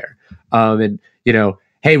death there.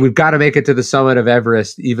 Hey, we've got to make it to the summit of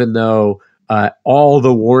Everest, even though all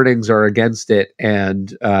the warnings are against it,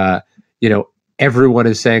 and everyone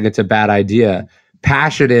is saying it's a bad idea.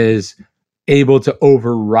 Passion is able to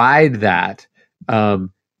override that,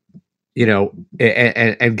 and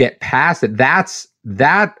get past it. That's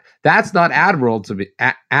not admirable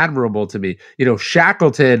to me.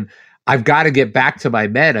 Shackleton, I've got to get back to my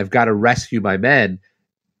men. I've got to rescue my men.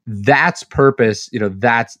 That's purpose.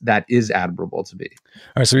 That is admirable to me.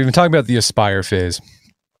 All right. So we've been talking about the Aspire phase,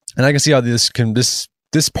 and I can see how this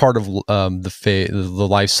part of the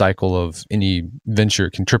life cycle of any venture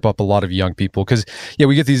can trip up a lot of young people, because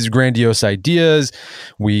we get these grandiose ideas,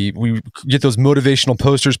 we get those motivational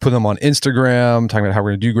posters, put them on Instagram talking about how we're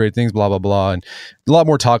going to do great things, blah blah blah, and a lot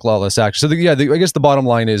more talk, a lot less action. So I guess the bottom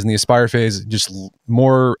line is, in the Aspire phase, just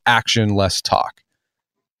more action, less talk.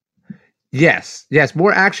 Yes,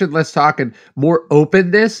 more action, less talk, and more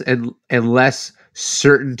openness and less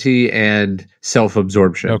certainty and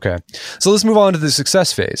self-absorption. Okay, so let's move on to the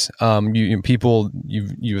success phase.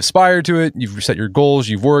 You aspire to it, you've set your goals,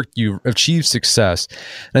 you've worked, you've achieved success.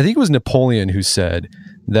 And I think it was Napoleon who said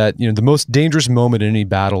that the most dangerous moment in any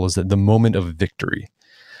battle is the moment of victory.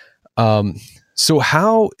 So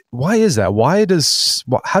why is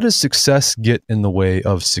that? How does success get in the way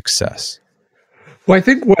of success? Well, I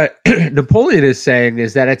think what Napoleon is saying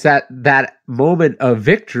is that it's at that moment of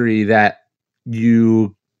victory that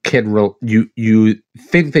you can you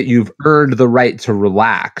think that you've earned the right to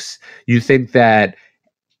relax. You think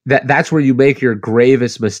that's where you make your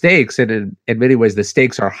gravest mistakes, and in many ways the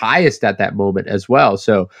stakes are highest at that moment as well.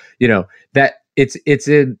 So that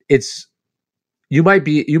you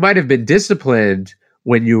might have been disciplined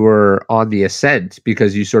when you were on the ascent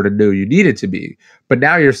because you sort of knew you needed to be, but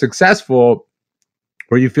now you're successful,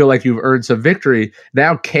 where you feel like you've earned some victory.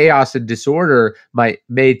 Now chaos and disorder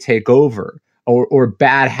may take over, or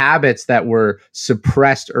bad habits that were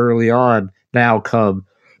suppressed early on now come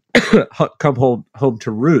home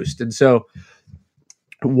to roost. And so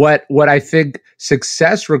what I think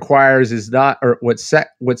success requires is not, or what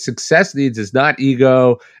success needs is not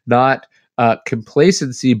ego, not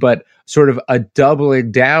complacency, but sort of a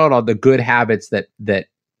doubling down on the good habits that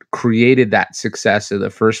created that success in the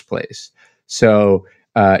first place. So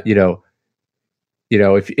if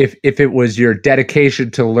it was your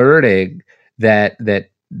dedication to learning that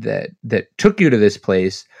took you to this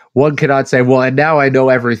place, one cannot say, well, and now I know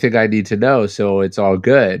everything I need to know, so it's all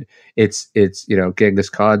good. It's Genghis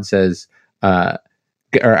Khan says,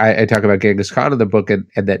 or I talk about Genghis Khan in the book, and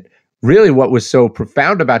that really what was so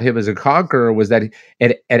profound about him as a conqueror was that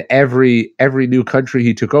at every new country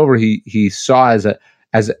he took over, he saw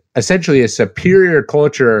as essentially a superior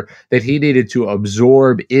culture that he needed to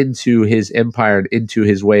absorb into his empire and into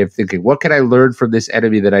his way of thinking. What can I learn from this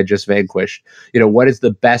enemy that I just vanquished? What is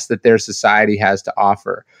the best that their society has to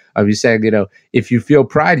offer? He's saying, if you feel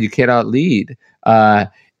pride, you cannot lead. And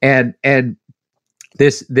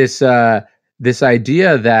this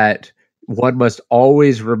idea that one must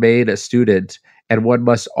always remain a student, and one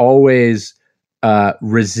must always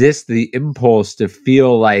resist the impulse to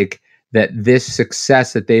feel like that this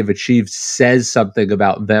success that they've achieved says something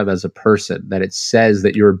about them as a person, that it says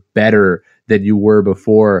that you're better than you were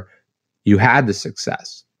before you had the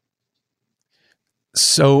success.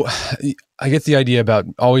 So I get the idea about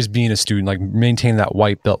always being a student, like maintain that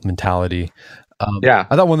white belt mentality. I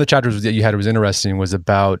thought one of the chapters that you had was interesting, was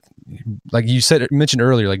about, like you mentioned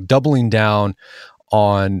earlier, like doubling down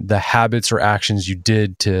on the habits or actions you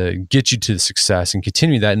did to get you to the success and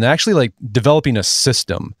continue that, and actually like developing a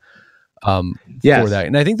system for that.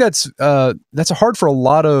 And I think that's hard for a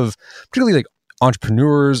lot of, particularly like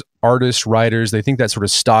entrepreneurs, artists, writers. They think that's sort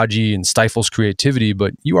of stodgy and stifles creativity,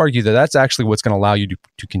 but you argue that that's actually what's going to allow you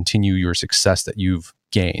to continue your success that you've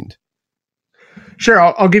gained. Sure.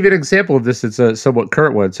 I'll give you an example of this. It's a somewhat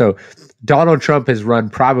current one. So Donald Trump has run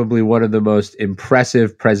probably one of the most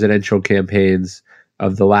impressive presidential campaigns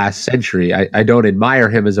of the last century. I don't admire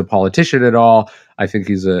him as a politician at all. I think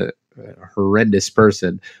he's a horrendous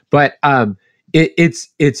person, but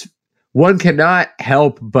it's one cannot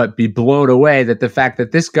help but be blown away that the fact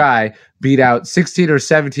that this guy beat out 16 or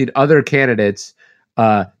 17 other candidates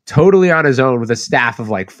totally on his own with a staff of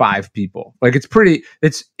like 5 people. Like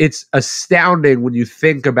it's astounding when you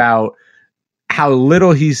think about how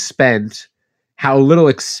little he's spent, how little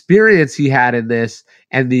experience he had in this,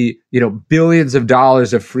 and the billions of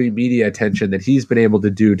dollars of free media attention that he's been able to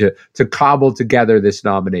do to cobble together this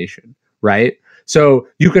nomination, right? So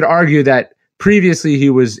you could argue that previously he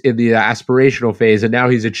was in the aspirational phase, and now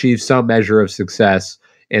he's achieved some measure of success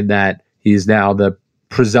in that he's now the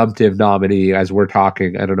presumptive nominee as we're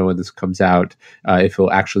talking. I don't know when this comes out, if he'll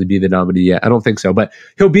actually be the nominee yet. I don't think so, but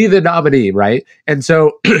he'll be the nominee, right? And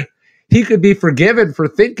so he could be forgiven for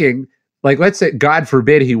thinking, like, let's say, God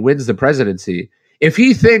forbid, he wins the presidency. If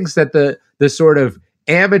he thinks that the sort of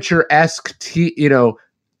amateur-esque,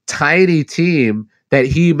 tiny team that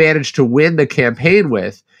he managed to win the campaign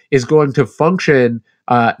with is going to function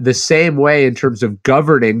the same way in terms of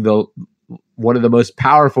governing one of the most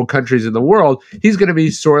powerful countries in the world, he's going to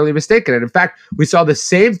be sorely mistaken. And in fact, we saw the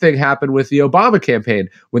same thing happen with the Obama campaign.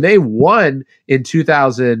 When they won in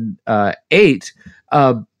 2008,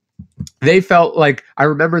 they felt like, I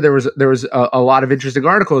remember there was a lot of interesting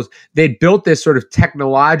articles. They built this sort of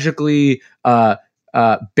technologically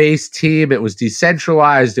based team. It was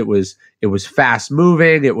decentralized. It was fast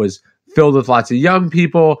moving. It was filled with lots of young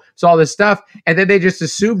people. So all this stuff. And then they just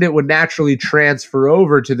assumed it would naturally transfer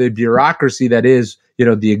over to the bureaucracy that is,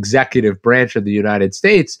 the executive branch of the United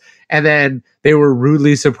States. And then they were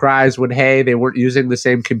rudely surprised when, hey, they weren't using the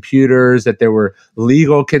same computers, that there were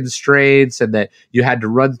legal constraints, and that you had to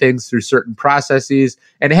run things through certain processes.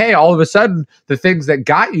 And hey, all of a sudden, the things that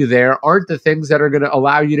got you there aren't the things that are going to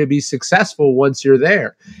allow you to be successful once you're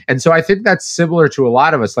there. And so I think that's similar to a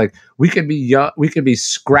lot of us. Like, we can be young, we can be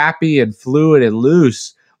scrappy and fluid and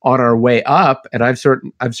loose on our way up. And I've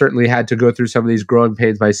certainly had to go through some of these growing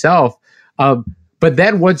pains myself. But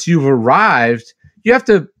then once you've arrived, you have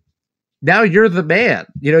to, now you're the man.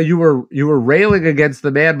 You were railing against the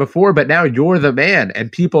man before, but now you're the man,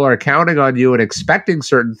 and people are counting on you and expecting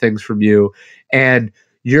certain things from you. And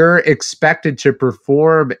you're expected to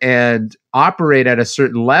perform and operate at a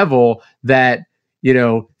certain level that,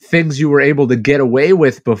 things you were able to get away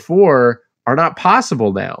with before are not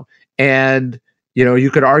possible now. And,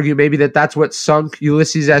 you could argue maybe that's what sunk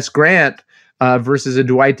Ulysses S. Grant versus a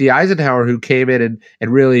Dwight D. Eisenhower, who came in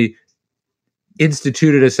and really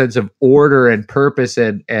instituted a sense of order and purpose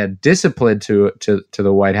and discipline to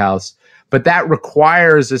the White House. But that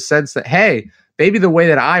requires a sense that, hey, maybe the way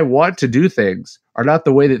that I want to do things are not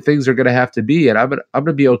the way that things are going to have to be, and I'm going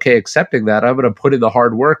to be okay accepting that. I'm going to put in the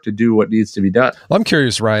hard work to do what needs to be done. Well, I'm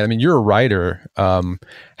curious, Ryan. I mean, you're a writer. And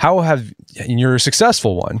you're a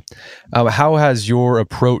successful one. How has your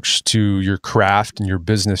approach to your craft and your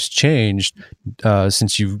business changed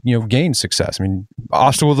since you've gained success? I mean,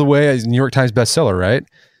 Obstacle of the Way is a New York Times bestseller, right?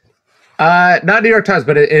 Not New York Times,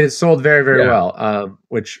 but it has sold very, very well.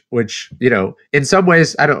 Which in some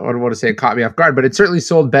ways, I don't want to say it caught me off guard, but it certainly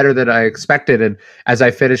sold better than I expected. And as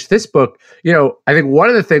I finished this book, I think one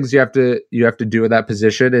of the things you have to do in that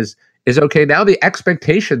position is okay, now the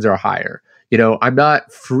expectations are higher. I'm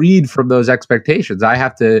not freed from those expectations. I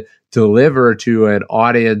have to deliver to an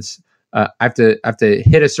audience. I have to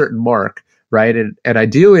hit a certain mark. Right. And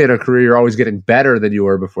ideally in a career, you're always getting better than you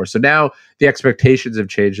were before. So now the expectations have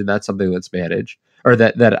changed, and that's something that's managed, or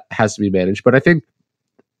that has to be managed. But I think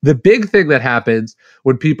the big thing that happens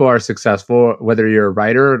when people are successful, whether you're a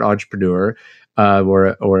writer, an entrepreneur,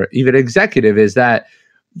 or even executive, is that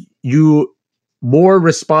more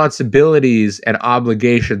responsibilities and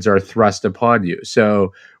obligations are thrust upon you.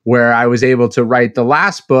 So where I was able to write the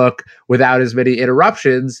last book without as many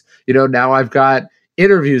interruptions, now I've got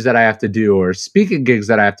interviews that I have to do, or speaking gigs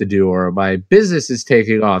that I have to do, or my business is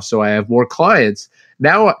taking off, so I have more clients.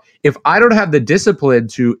 Now, if I don't have the discipline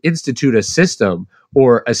to institute a system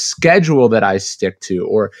or a schedule that I stick to,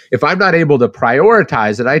 or if I'm not able to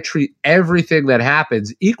prioritize and I treat everything that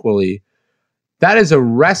happens equally, that is a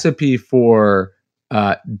recipe for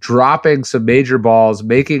dropping some major balls,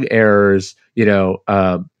 making errors,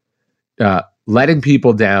 letting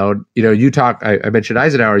people down. I mentioned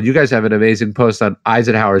Eisenhower. You guys have an amazing post on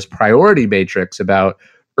Eisenhower's priority matrix about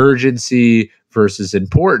urgency versus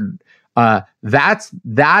important.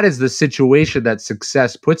 That is the situation that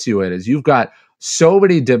success puts you in, is you've got so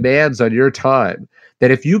many demands on your time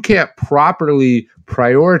that if you can't properly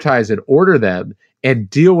prioritize and order them and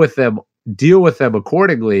deal with them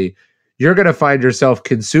accordingly, you're going to find yourself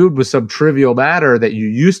consumed with some trivial matter that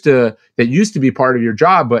used to be part of your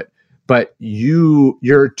job, but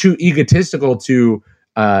you're too egotistical to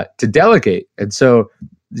delegate. And so,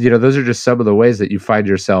 those are just some of the ways that you find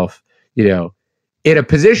yourself, in a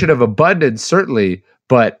position of abundance, certainly,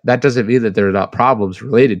 but that doesn't mean that there are not problems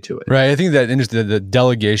related to it. Right. I think that the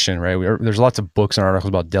delegation, right? There's lots of books and articles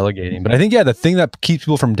about delegating, but I think, the thing that keeps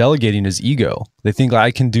people from delegating is ego. They think,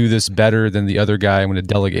 I can do this better than the other guy I'm going to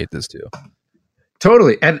delegate this to.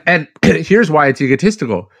 Totally. And here's why it's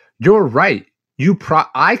egotistical. You're right.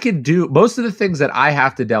 I can do most of the things that I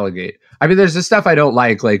have to delegate. I mean, there's the stuff I don't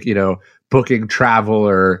like booking travel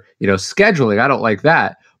or, scheduling. I don't like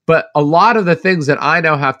that. But a lot of the things that I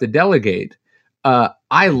now have to delegate,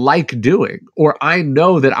 I like doing, or I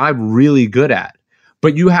know that I'm really good at.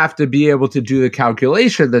 But you have to be able to do the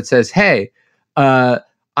calculation that says, hey,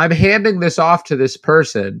 I'm handing this off to this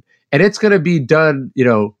person, and it's going to be done,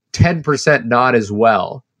 10% not as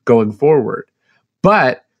well going forward.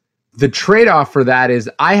 But the trade-off for that is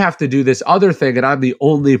I have to do this other thing, and I'm the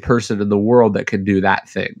only person in the world that can do that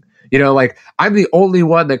thing. I'm the only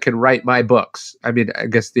one that can write my books. I mean, I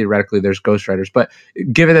guess theoretically there's ghostwriters, but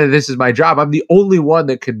given that this is my job, I'm the only one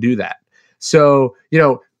that can do that. So,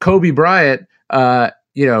 Kobe Bryant,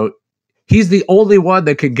 he's the only one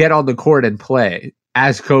that can get on the court and play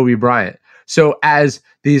as Kobe Bryant. So as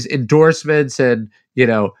these endorsements and,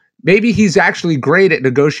 maybe he's actually great at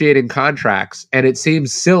negotiating contracts, and it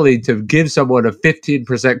seems silly to give someone a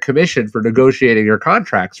 15% commission for negotiating your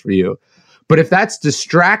contracts for you. But if that's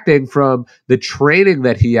distracting from the training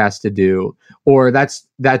that he has to do, or that's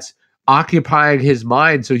occupying his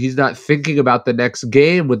mind so he's not thinking about the next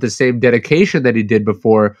game with the same dedication that he did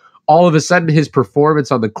before, all of a sudden his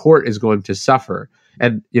performance on the court is going to suffer.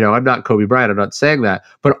 And, I'm not Kobe Bryant, I'm not saying that,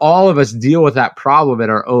 but all of us deal with that problem in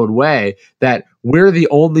our own way, that we're the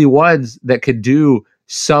only ones that can do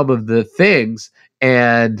some of the things.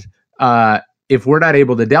 And if we're not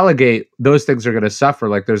able to delegate, those things are going to suffer.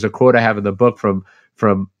 Like there's a quote I have in the book from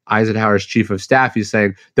Eisenhower's chief of staff. He's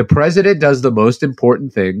saying, the president does the most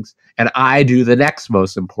important things and I do the next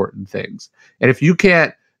most important things. And if you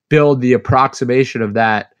can't build the approximation of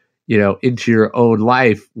that, into your own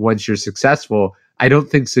life once you're successful, I don't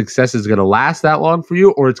think success is going to last that long for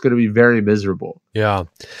you, or it's going to be very miserable. Yeah.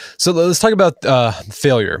 So let's talk about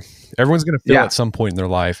failure. Everyone's going to fail at some point in their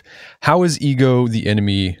life. How is ego the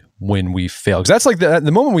enemy when we fail? Because that's like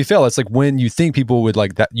the moment we fail, it's like when you think people would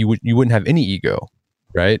like that, you wouldn't have any ego,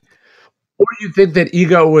 right? Or you think that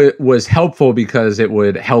ego was helpful because it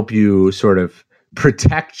would help you sort of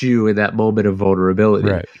protect you in that moment of vulnerability.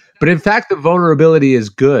 Right. But in fact, the vulnerability is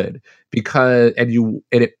good because,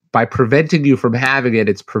 by preventing you from having it,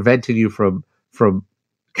 it's preventing you from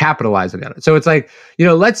capitalizing on it. So it's like,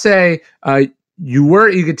 let's say you were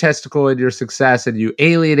egotistical in your success and you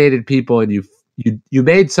alienated people and you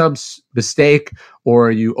made some mistake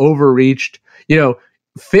or you overreached.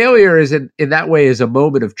 Failure is in that way is a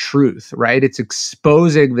moment of truth, right? It's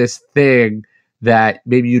exposing this thing that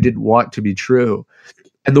maybe you didn't want to be true.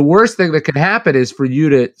 And the worst thing that can happen is for you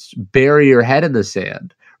to bury your head in the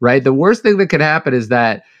sand, right? The worst thing that can happen is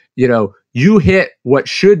that, you hit what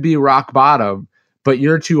should be rock bottom, but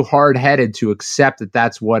you're too hard-headed to accept that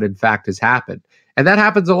that's what in fact has happened. And that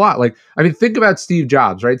happens a lot. Think about Steve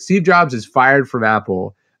Jobs, right? Steve Jobs is fired from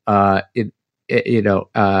Apple, by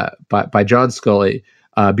John Scully,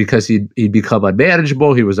 because he'd become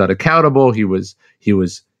unmanageable. He was unaccountable. He was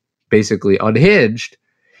basically unhinged.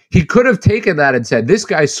 He could have taken that and said, "This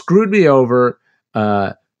guy screwed me over.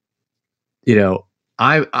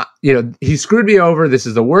 He screwed me over. This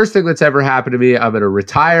is the worst thing that's ever happened to me. I'm going to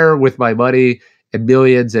retire with my money and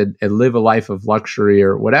millions and live a life of luxury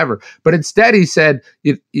or whatever." But instead, he said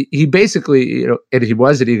he basically, and he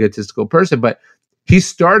was an egotistical person, but he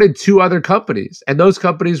started 2 other companies, and those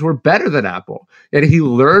companies were better than Apple, and he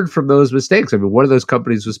learned from those mistakes. I mean, one of those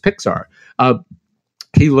companies was Pixar.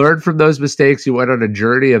 He learned from those mistakes. He went on a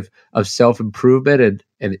journey of self-improvement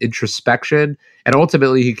and introspection. And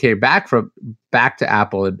ultimately, he came back to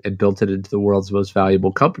Apple and built it into the world's most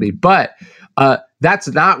valuable company. But that's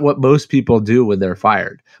not what most people do when they're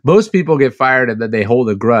fired. Most people get fired and then they hold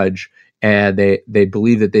a grudge and they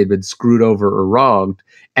believe that they've been screwed over or wronged.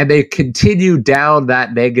 And they continue down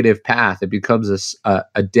that negative path. It becomes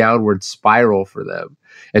a downward spiral for them.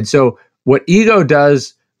 And so what ego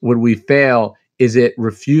does when we fail is it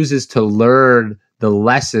refuses to learn the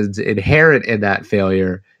lessons inherent in that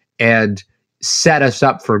failure and set us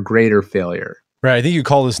up for greater failure. Right. I think you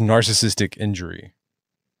call this narcissistic injury.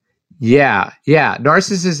 Yeah.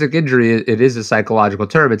 Narcissistic injury, it is a psychological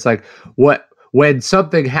term. It's like when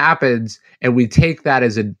something happens and we take that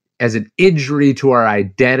as an injury to our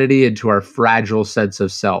identity and to our fragile sense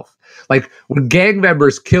of self. Like when gang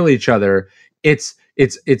members kill each other, it's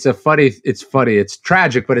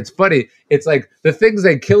tragic, but it's funny. It's like the things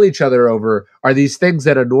they kill each other over are these things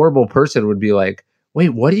that a normal person would be like,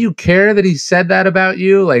 wait, what do you care that he said that about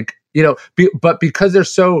you? Like, but because their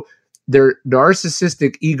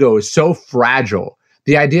narcissistic ego is so fragile,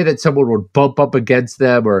 the idea that someone would bump up against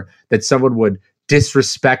them or that someone would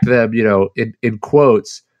disrespect them, in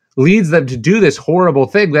quotes, leads them to do this horrible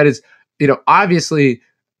thing that is, obviously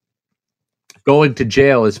going to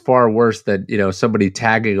jail is far worse than, somebody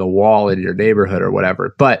tagging a wall in your neighborhood or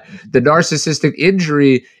whatever. But the narcissistic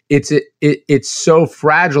injury, it's so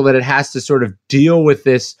fragile that it has to sort of deal with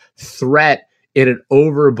this threat in an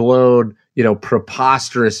overblown,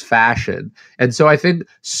 preposterous fashion. And so I think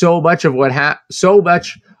so much of what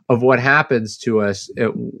happens to us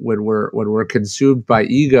when we're consumed by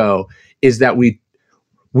ego is that we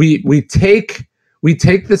take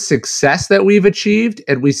the success that we've achieved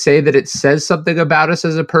and we say that it says something about us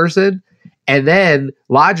as a person. And then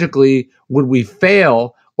logically, when we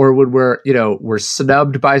fail or when we're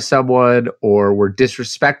snubbed by someone or we're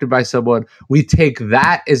disrespected by someone, we take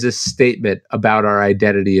that as a statement about our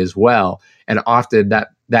identity as well. And often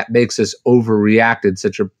that makes us overreact in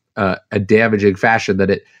such a damaging fashion that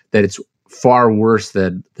it's far worse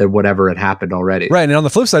than whatever had happened already. Right. And on the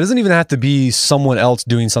flip side, it doesn't even have to be someone else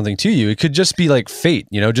doing something to you. It could just be like fate,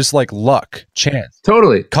 just like luck, chance.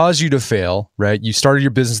 Totally. Cause you to fail, right? You started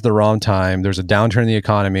your business at the wrong time. There's a downturn in the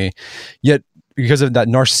economy. Yet because of that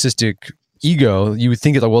narcissistic ego, you would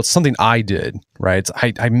think it's like, well, it's something I did, right? It's,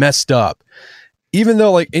 I messed up, even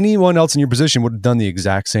though like anyone else in your position would have done the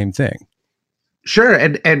exact same thing. Sure,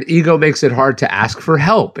 and ego makes it hard to ask for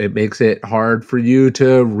help. It makes it hard for you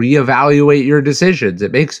to reevaluate your decisions.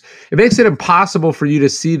 It makes it impossible for you to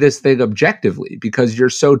see this thing objectively because you're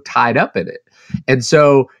so tied up in it. And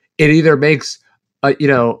so it either makes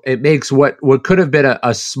it makes what could have been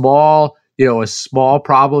a small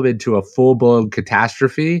problem into a full-blown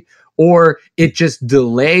catastrophe, or it just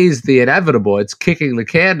delays the inevitable. It's kicking the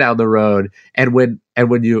can down the road, and when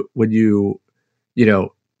you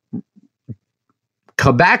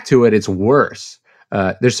come back to it, it's worse.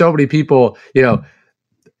 There's so many people,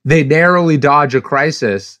 they narrowly dodge a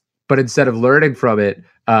crisis, but instead of learning from it,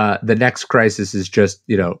 the next crisis is just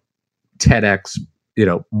 10x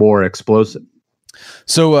more explosive.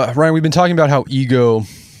 So Ryan, we've been talking about how ego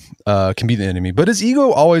can be the enemy, but is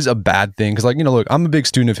ego always a bad thing? Because look, I'm a big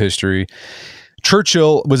student of history.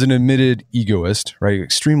 Churchill was an admitted egoist, right?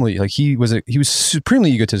 Extremely, he was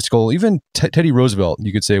supremely egotistical. Even Teddy Roosevelt,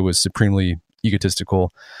 you could say, was supremely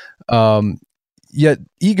egotistical. Yet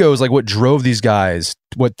ego is like what drove these guys,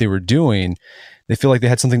 what they were doing. They feel like they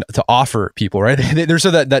had something to offer people, right? There's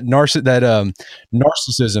so that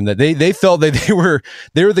narcissism that they felt that they were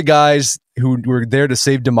the guys who were there to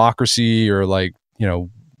save democracy, or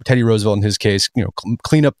Teddy Roosevelt in his case,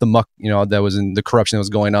 clean up the muck, that was in the corruption that was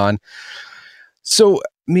going on. So,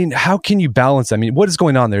 how can you balance that? What is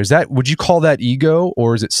going on there? Would you call that ego,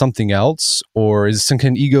 or is it something else? Or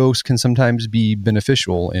can egos sometimes be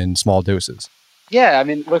beneficial in small doses? Yeah,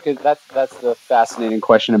 look, that's the fascinating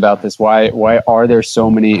question about this. Why are there so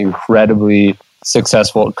many incredibly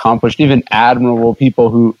successful, accomplished, even admirable people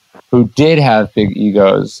who did have big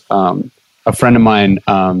egos? A friend of mine,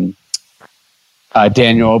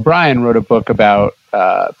 Daniel O'Brien, wrote a book about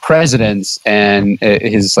presidents, and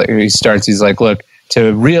he's like, look,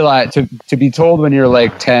 to realize, to be told when you're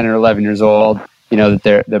like 10 or 11 years old,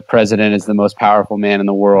 that the president is the most powerful man in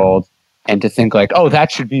the world, and to think like, oh,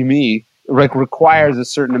 that should be me, requires a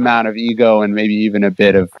certain amount of ego and maybe even a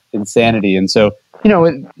bit of insanity. And so,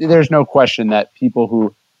 there's no question that people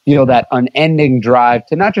who feel that unending drive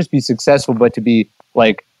to not just be successful, but to be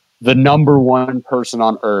like the number one person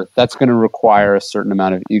on earth, that's going to require a certain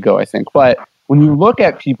amount of ego, I think. But when you look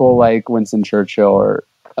at people like Winston Churchill, or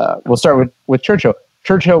we'll start with Churchill.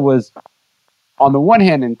 Churchill was, on the one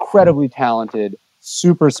hand, incredibly talented,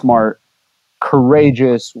 super smart,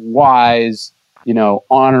 courageous, wise,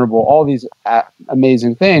 honorable, all these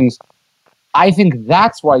amazing things. I think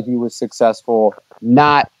that's why he was successful,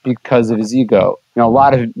 not because of his ego. A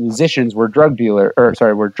lot of musicians were drug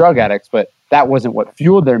addicts, but that wasn't what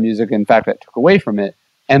fueled their music. In fact, that took away from it.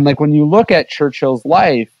 And when you look at Churchill's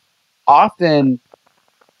life, often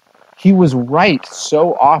he was right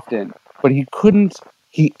so often, but he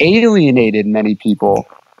alienated many people,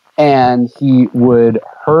 and he would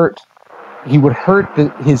hurt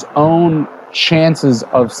his own chances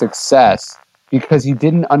of success because he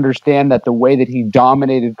didn't understand that the way that he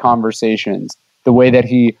dominated conversations, the way that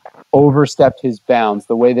he overstepped his bounds,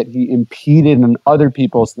 the way that he impeded on other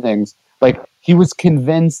people's things, he was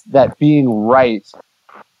convinced that being right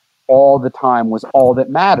all the time was all that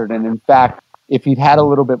mattered. And in fact, if he'd had a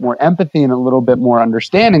little bit more empathy and a little bit more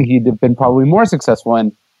understanding, he'd have been probably more successful.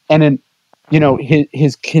 And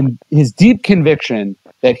his deep conviction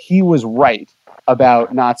that he was right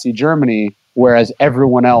about Nazi Germany, whereas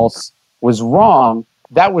everyone else was wrong,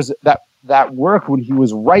 that worked when he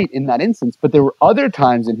was right in that instance. But there were other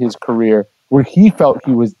times in his career where he felt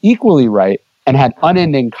he was equally right and had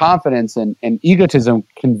unending confidence and egotism,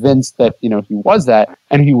 convinced that he was that,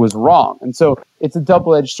 and he was wrong. And so it's a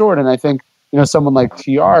double-edged sword. And I think someone like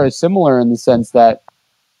TR is similar in the sense that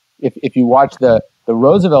if you watch the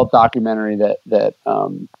Roosevelt documentary that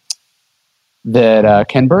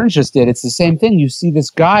Ken Burns just did, it's the same thing. You see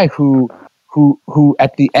this guy who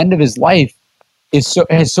at the end of his life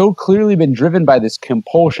has so clearly been driven by this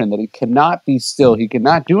compulsion that he cannot be still, he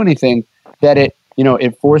cannot do anything, that it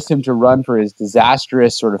forced him to run for his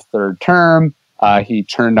disastrous sort of third term. He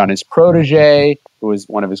turned on his protege, who was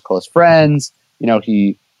one of his close friends.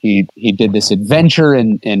 He did this adventure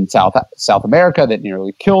in South America that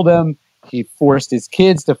nearly killed him. He forced his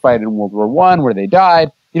kids to fight in World War I, where they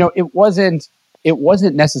died. It wasn't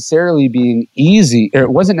necessarily being easy, or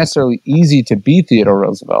it wasn't necessarily easy to be Theodore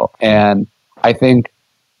Roosevelt. And I think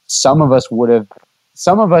some of us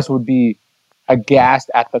would be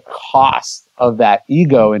aghast at the cost of that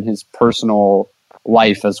ego in his personal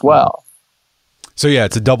life as well. So yeah,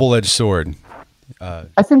 it's a double-edged sword.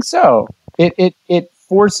 I think so. It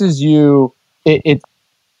forces you. It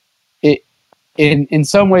in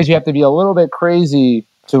some ways you have to be a little bit crazy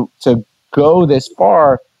to go this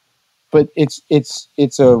far, but it's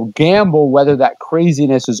a gamble whether that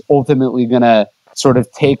craziness is ultimately going to sort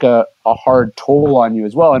of take a hard toll on you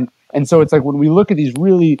as well. And so it's like when we look at these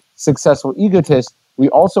really successful egotists, we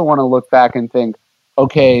also want to look back and think,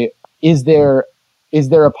 okay, is there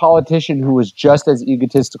a politician who was just as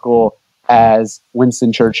egotistical as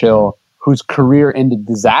Winston Churchill, whose career ended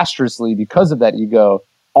disastrously because of that ego?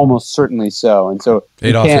 Almost certainly so. And so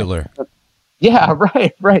Adolf Hitler. Yeah,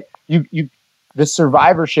 right. The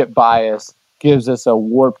survivorship bias gives us a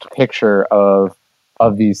warped picture of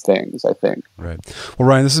these things, I think. Right. Well,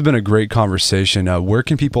 Ryan, this has been a great conversation. Where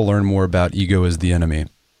can people learn more about Ego is the Enemy?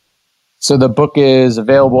 So the book is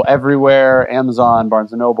available everywhere, Amazon,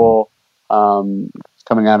 Barnes & Noble. It's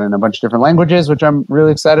coming out in a bunch of different languages, which I'm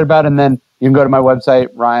really excited about. And then you can go to my website,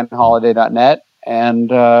 ryanholiday.net,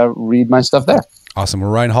 and read my stuff there. Awesome.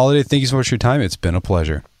 Well, Ryan Holiday, thank you so much for your time. It's been a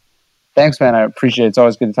pleasure. Thanks, man. I appreciate it. It's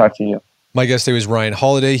always good to talk to you. My guest today was Ryan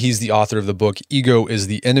Holiday. He's the author of the book, Ego is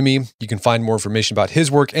the Enemy. You can find more information about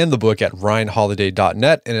his work and the book at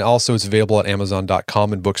ryanholiday.net. And also it's available at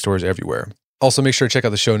amazon.com and bookstores everywhere. Also, make sure to check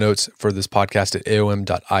out the show notes for this podcast at aom.is/ego.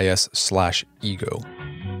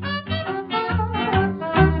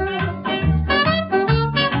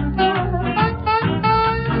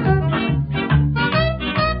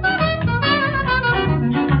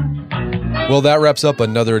 Well, that wraps up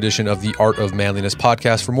another edition of the Art of Manliness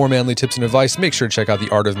podcast. For more manly tips and advice, make sure to check out the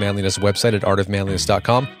Art of Manliness website at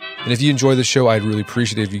artofmanliness.com. And if you enjoy the show, I'd really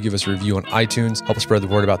appreciate it if you give us a review on iTunes. Help us spread the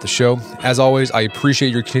word about the show. As always, I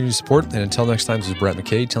appreciate your continued support. And until next time, this is Brett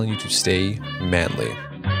McKay telling you to stay manly.